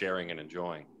and sharing and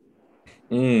enjoying?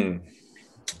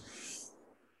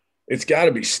 It's got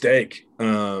to be steak.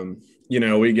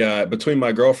 We got, between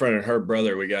my girlfriend and her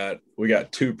brother, we got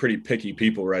 2 pretty picky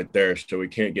people right there, so we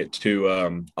can't get too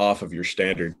off of your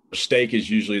standard. Steak is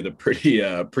usually the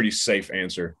pretty safe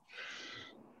answer.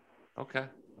 Okay,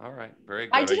 all right, very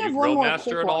good. I did have one grill more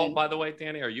master quick at all, one. by the way,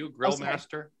 Danny? Are you a grill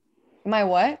master? Am I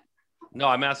what? No,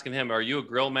 I'm asking him. Are you a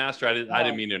grill master? I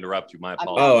didn't mean to interrupt you. My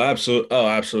apologies.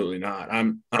 Absolutely not.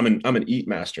 I'm an eat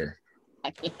master.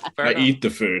 I eat the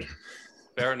food.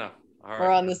 Fair enough. All right. We're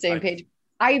on the same page.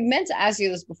 I meant to ask you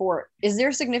this before. Is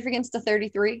there significance to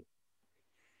 33?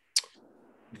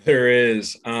 There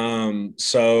is.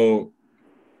 The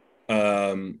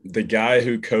guy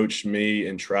who coached me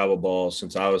in travel ball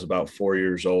since I was about 4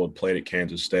 years old played at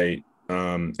Kansas State,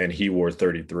 and he wore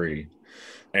 33.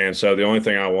 And so the only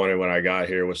thing I wanted when I got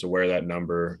here was to wear that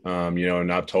number,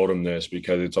 and I've told him this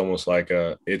because it's almost like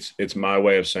it's my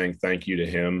way of saying thank you to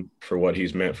him for what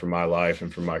he's meant for my life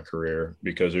and for my career,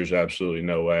 because there's absolutely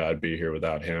no way I'd be here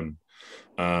without him.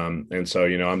 And so,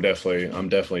 I'm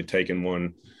definitely taking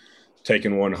one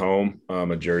home,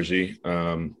 a jersey,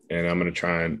 and I'm going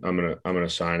to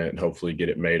sign it and hopefully get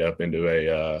it made up into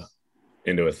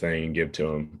a thing and give to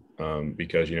him,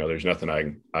 because, there's nothing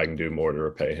I can do more to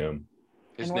repay him.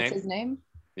 What's his name?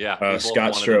 Yeah.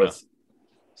 Scott Stroth.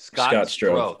 Scott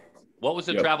Stroth. What was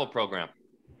the travel program?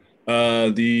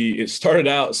 It started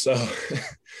out, so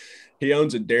he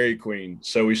owns a Dairy Queen.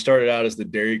 So we started out as the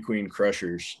Dairy Queen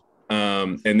Crushers.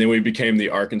 And then we became the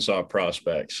Arkansas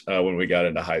Prospects when we got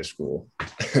into high school.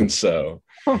 And so,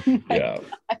 gosh.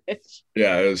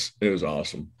 Yeah, it was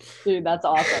awesome. Dude, that's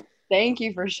awesome. Thank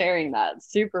you for sharing that.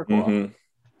 Super cool. Mm-hmm.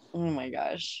 Oh my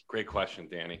gosh. Great question,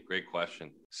 Danny. Great question.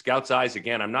 Scout's eyes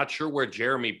again. I'm not sure where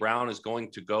Jheremy Brown is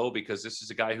going to go, because this is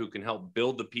a guy who can help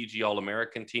build the PG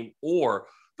All-American team or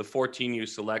the 14U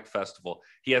Select Festival.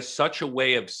 He has such a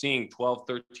way of seeing 12,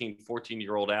 13,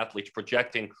 14-year-old athletes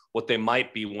projecting what they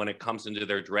might be when it comes into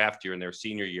their draft year and their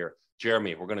senior year.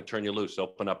 Jheremy, we're going to turn you loose.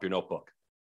 Open up your notebook.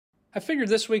 I figured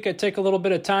this week I'd take a little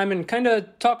bit of time and kind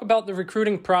of talk about the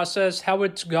recruiting process, how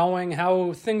it's going,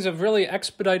 how things have really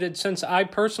expedited since I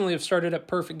personally have started at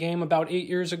Perfect Game about 8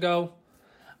 years ago.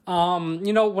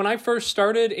 When I first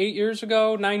started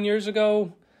 9 years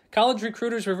ago, college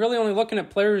recruiters were really only looking at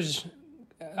players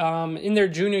in their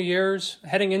junior years,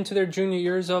 heading into their junior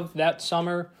years of that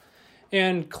summer.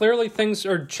 And clearly things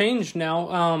are changed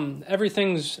now.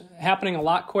 Everything's happening a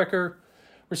lot quicker.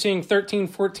 We're seeing 13,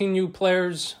 14 new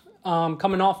players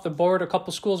coming off the board. A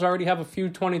couple schools already have a few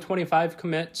 2025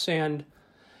 commits, and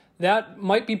that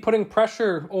might be putting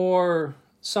pressure or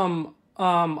some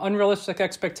unrealistic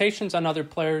expectations on other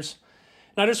players.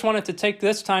 And I just wanted to take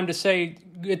this time to say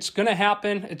it's going to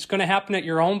happen. It's going to happen at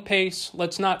your own pace.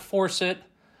 Let's not force it.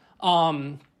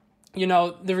 The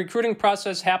recruiting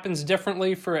process happens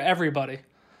differently for everybody.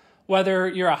 Whether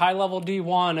you're a high-level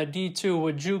D1, a D2,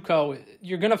 a JUCO,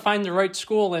 you're going to find the right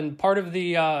school, and part of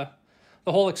the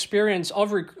whole experience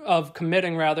of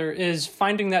committing, is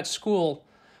finding that school,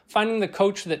 finding the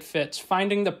coach that fits,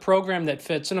 finding the program that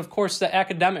fits, and, of course, the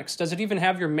academics. Does it even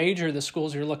have your major, the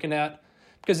schools you're looking at?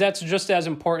 Because that's just as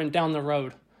important down the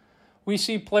road. We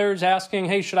see players asking,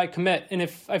 hey, should I commit? And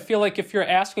I feel like if you're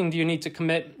asking, do you need to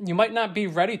commit, you might not be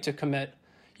ready to commit.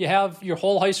 You have your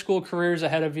whole high school careers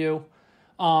ahead of you.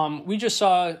 We just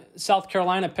saw South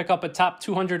Carolina pick up a top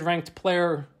 200 ranked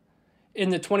player in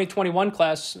the 2021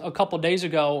 class a couple days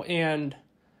ago, and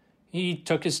he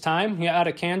took his time. He out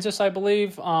of Kansas, I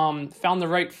believe, found the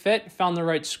right fit, found the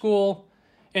right school,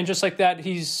 and just like that,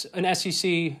 he's an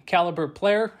SEC caliber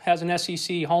player, has an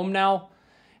SEC home now,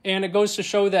 and it goes to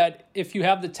show that if you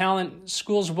have the talent,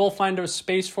 schools will find a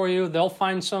space for you. They'll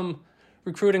find some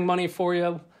recruiting money for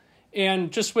you.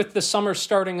 And just with the summer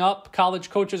starting up, college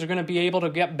coaches are going to be able to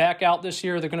get back out this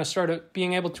year. They're going to start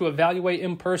being able to evaluate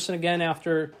in person again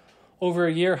after over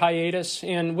a year hiatus.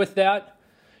 And with that,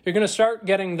 you're going to start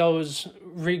getting those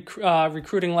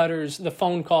recruiting letters, the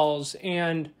phone calls,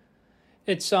 and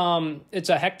it's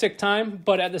a hectic time,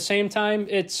 but at the same time,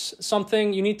 it's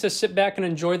something you need to sit back and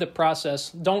enjoy the process.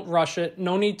 Don't rush it.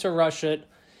 No need to rush it.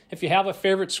 If you have a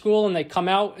favorite school and they come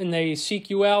out and they seek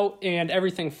you out and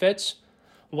everything fits,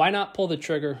 why not pull the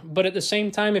trigger? But at the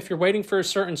same time, if you're waiting for a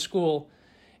certain school,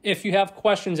 if you have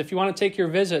questions, if you want to take your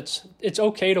visits, it's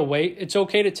okay to wait. It's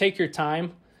okay to take your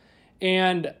time.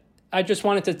 And I just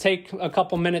wanted to take a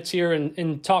couple minutes here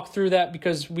and talk through that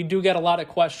because we do get a lot of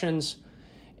questions.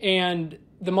 And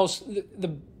the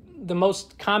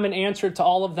most common answer to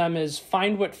all of them is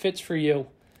find what fits for you.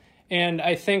 And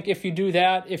I think if you do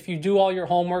that, if you do all your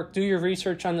homework, do your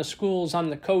research on the schools,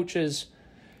 on the coaches,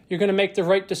 you're going to make the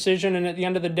right decision. And at the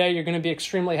end of the day, you're going to be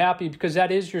extremely happy because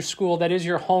that is your school. That is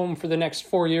your home for the next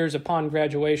 4 years upon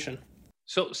graduation.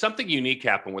 So something unique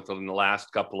happened within the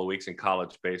last couple of weeks in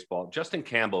college baseball. Justin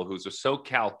Campbell, who's a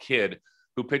SoCal kid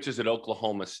who pitches at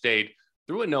Oklahoma State,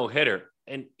 threw a no-hitter.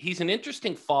 And he's an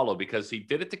interesting follow because he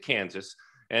did it to Kansas.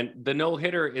 And the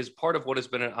no-hitter is part of what has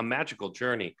been a magical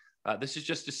journey. This is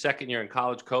just his second year in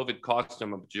college. COVID cost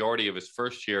him a majority of his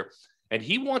first year. And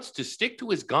he wants to stick to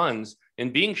his guns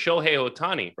in being Shohei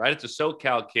Ohtani, right? It's a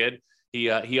SoCal kid.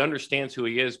 He understands who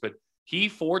he is, but he,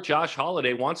 for Josh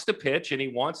Holliday, wants to pitch and he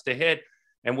wants to hit.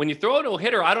 And when you throw a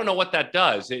no-hitter, I don't know what that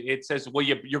does. It says, well,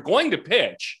 you're going to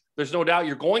pitch. There's no doubt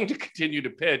you're going to continue to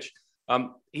pitch.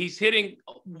 He's hitting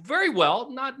very well,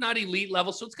 not elite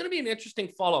level. So it's going to be an interesting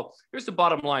follow. Here's the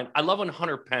bottom line. I love when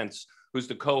Hunter Pence, who's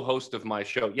the co-host of my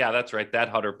show. Yeah, that's right. That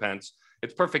Hunter Pence.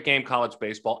 It's Perfect Game College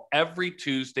Baseball every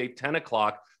Tuesday, 10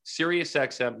 o'clock, Sirius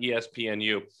XM,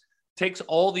 ESPNU. Takes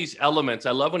all these elements.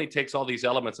 I love when he takes all these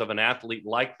elements of an athlete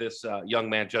like this young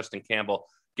man, Justin Campbell,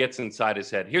 gets inside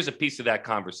his head. Here's a piece of that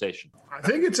conversation. I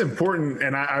think it's important,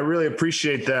 and I really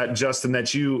appreciate that, Justin,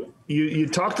 that you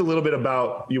talked a little bit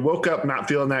about you woke up not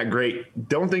feeling that great.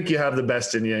 Don't think you have the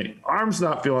best in you. Arm's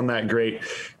not feeling that great.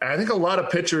 And I think a lot of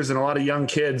pitchers and a lot of young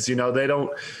kids, they don't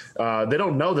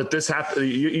know that this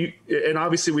happened. And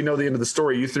obviously we know the end of the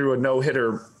story. You threw a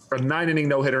no-hitter, a 9-inning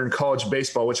no-hitter in college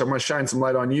baseball, which I'm going to shine some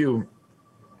light on you.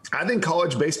 I think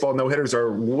college baseball no-hitters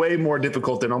are way more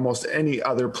difficult than almost any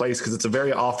other place because it's a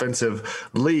very offensive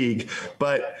league.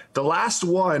 But the last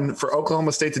one for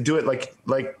Oklahoma State to do it, like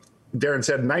Darren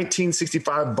said,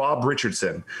 1965 Bob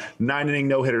Richardson, 9-inning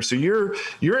no-hitter. So you're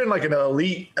in like an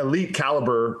elite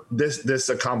caliber this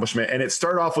accomplishment, and it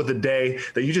started off with a day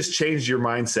that you just changed your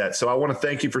mindset. So I want to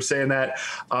thank you for saying that.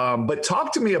 But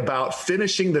talk to me about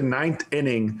finishing the 9th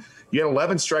inning. You had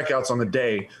 11 strikeouts on the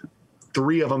day.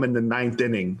 3 of them in the 9th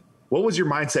inning. What was your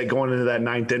mindset going into that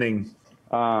 9th inning?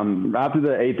 After the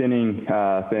 8th inning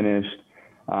finished,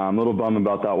 a little bummed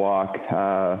about that walk.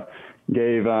 I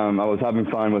was having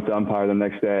fun with the umpire the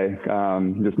next day,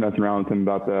 just messing around with him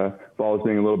about the balls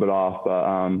being a little bit off,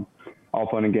 but all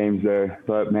fun and games there.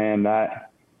 But man,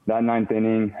 that 9th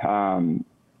inning,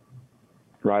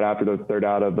 right after the 3rd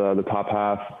out of the top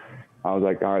half, I was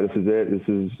like, all right, this is it. This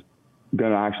is going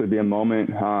to actually be a moment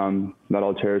that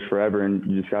I'll cherish forever. And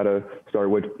you just got to start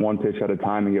with one pitch at a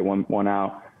time and get one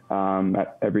out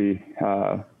at every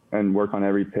and work on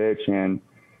every pitch. And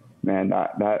man,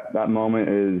 that moment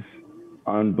is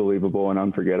unbelievable and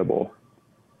unforgettable.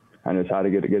 I just had to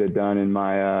get it done, and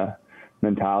my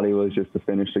mentality was just to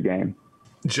finish the game.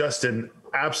 Justin,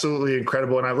 absolutely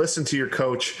incredible. And I listened to your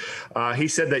coach. He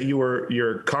said that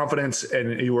your confidence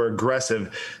and you were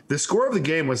aggressive. The score of the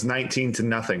game was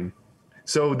 19-0.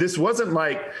 So this wasn't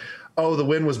like, oh, the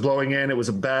wind was blowing in, it was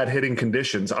a bad hitting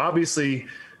conditions. Obviously,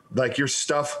 like, your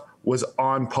stuff was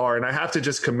on par. And I have to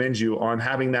just commend you on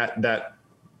having that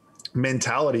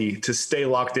mentality to stay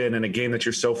locked in a game that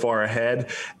you're so far ahead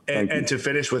and to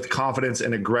finish with confidence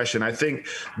and aggression. I think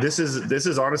this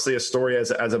is honestly a story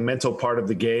as a mental part of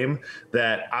the game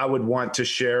that I would want to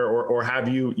share or have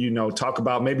you talk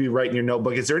about, maybe write in your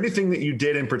notebook. Is there anything that you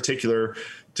did in particular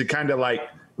to kind of like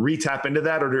re-tap into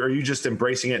that, or are you just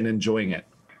embracing it and enjoying it?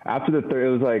 After it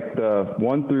was like the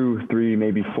 1 through 3,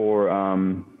 maybe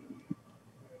 4,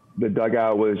 the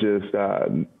dugout was just,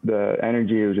 the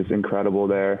energy was just incredible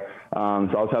there. So I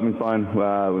was having fun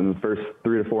in the first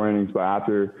 3 to 4 innings, but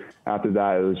after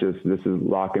that, it was just, this is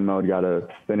lock and mode. Got to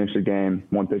finish the game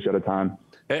one pitch at a time.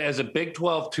 As a Big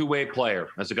 12 two-way player,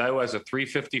 as a guy who has a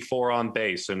 354 on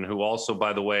base and who also,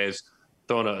 by the way, has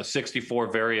thrown a 64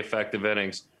 very effective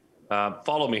innings,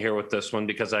 follow me here with this one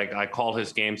because I call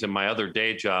his games in my other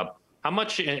day job. How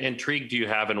much intrigue do you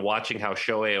have in watching how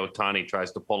Shohei Ohtani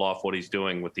tries to pull off what he's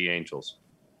doing with the Angels?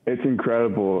 It's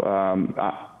incredible.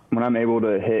 When I'm able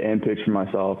to hit and pitch for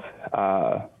myself,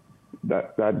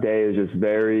 that day is just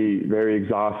very, very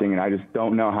exhausting, and I just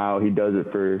don't know how he does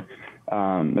it for,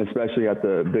 especially at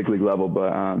the big league level.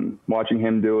 But watching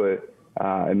him do it,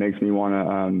 it makes me want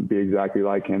to be exactly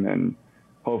like him, and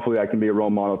hopefully I can be a role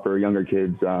model for younger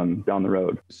kids down the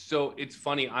road. So it's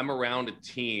funny, I'm around a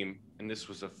team, and this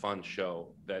was a fun show,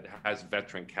 that has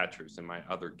veteran catchers in my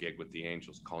other gig with the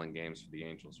Angels, calling games for the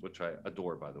Angels, which I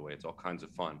adore, by the way. It's all kinds of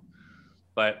fun.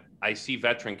 But I see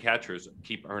veteran catchers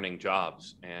keep earning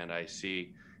jobs, and I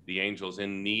see the Angels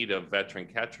in need of veteran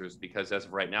catchers because as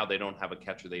of right now, they don't have a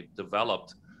catcher they've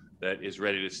developed that is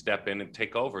ready to step in and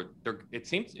take over.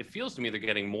 It feels to me they're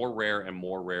getting more rare and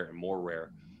more rare and more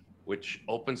rare, which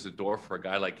opens the door for a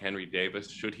guy like Henry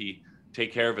Davis. Should he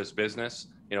take care of his business?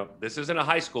 This isn't a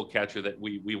high school catcher that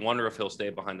we wonder if he'll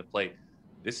stay behind the plate.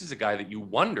 This is a guy that you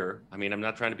wonder, I mean, I'm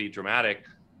not trying to be dramatic,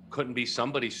 couldn't be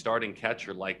somebody starting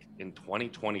catcher like in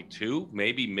 2022,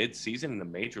 maybe mid-season in the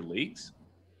major leagues?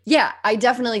 Yeah, I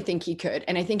definitely think he could.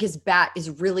 And I think his bat is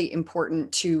really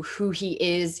important to who he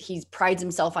is. He prides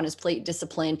himself on his plate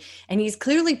discipline, and he's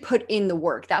clearly put in the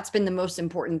work. That's been the most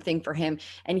important thing for him.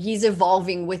 And he's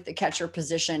evolving with the catcher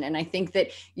position. And I think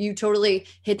that you totally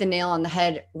hit the nail on the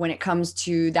head when it comes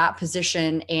to that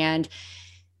position. And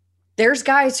there's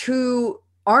guys who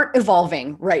aren't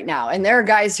evolving right now. And there are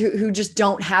guys who just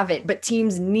don't have it, but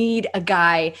teams need a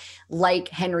guy like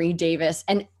Henry Davis.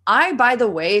 And I, by the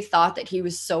way, thought that he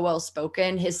was so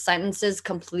well-spoken, his sentences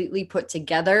completely put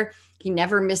together. He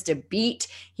never missed a beat.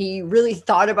 He really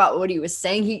thought about what he was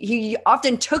saying. He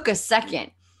often took a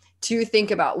second to think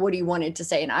about what he wanted to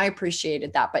say. And I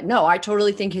appreciated that, but no, I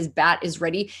totally think his bat is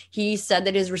ready. He said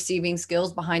that his receiving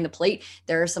skills behind the plate,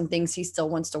 there are some things he still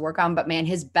wants to work on, but man,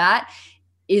 his bat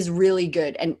is really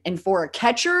good. And for a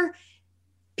catcher,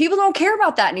 people don't care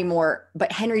about that anymore,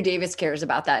 but Henry Davis cares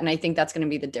about that. And I think that's going to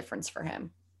be the difference for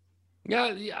him.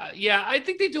 Yeah. I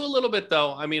think they do a little bit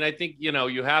though. I mean, I think,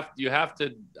 you have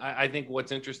to, I think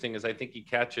what's interesting is I think he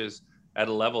catches at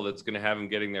a level that's going to have him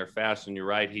getting there fast. And you're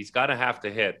right. He's got to have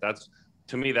to hit.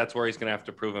 To me, that's where he's going to have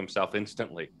to prove himself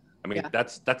instantly. I mean,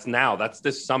 that's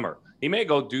this summer. He may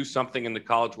go do something in the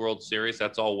College World Series.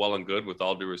 That's all well and good, with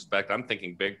all due respect. I'm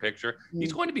thinking big picture.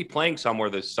 He's going to be playing somewhere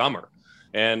this summer.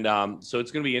 And so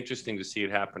it's going to be interesting to see it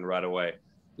happen right away.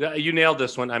 You nailed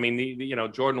this one. I mean,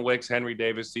 Jordan Wicks, Henry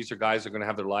Davis, these are guys that are going to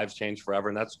have their lives changed forever.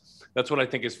 And that's what I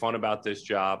think is fun about this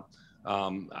job.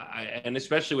 And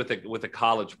especially with a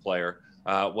college player.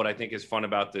 What I think is fun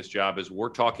about this job is we're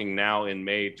talking now in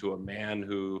May to a man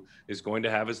who is going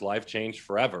to have his life changed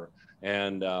forever.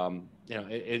 And,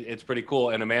 it's pretty cool.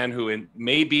 And a man who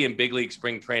may be in big league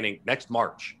spring training next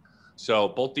March. So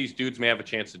both these dudes may have a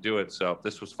chance to do it. So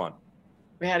this was fun.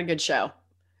 We had a good show.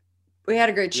 We had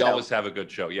a great show. We always have a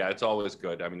good show. Yeah, it's always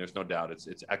good. I mean, there's no doubt.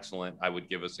 It's excellent. I would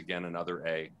give us again another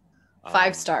A.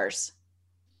 5 stars.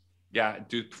 Yeah.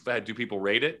 Do people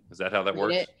rate it? Is that how that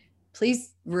works?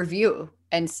 Please review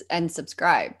and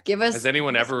subscribe. Give us. Has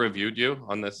anyone ever reviewed you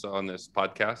on this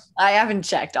podcast? I haven't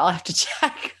checked. I'll have to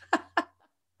check.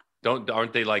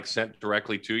 Aren't they like sent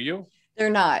directly to you? They're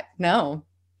not. No.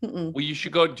 Mm-mm. Well, you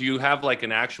should go. Do you have like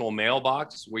an actual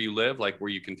mailbox where you live, like where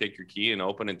you can take your key and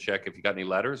open and check if you got any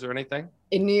letters or anything?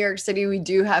 In New York City, we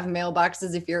do have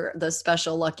mailboxes if you're the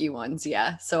special lucky ones.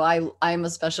 Yeah. So I'm a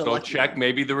special Go lucky check. one.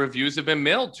 Maybe the reviews have been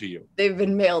mailed to you. They've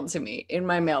been mailed to me in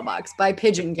my mailbox by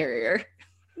pigeon carrier.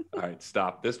 All right,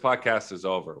 stop. This podcast is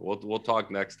over. We'll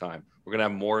talk next time. We're gonna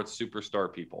have more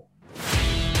superstar people.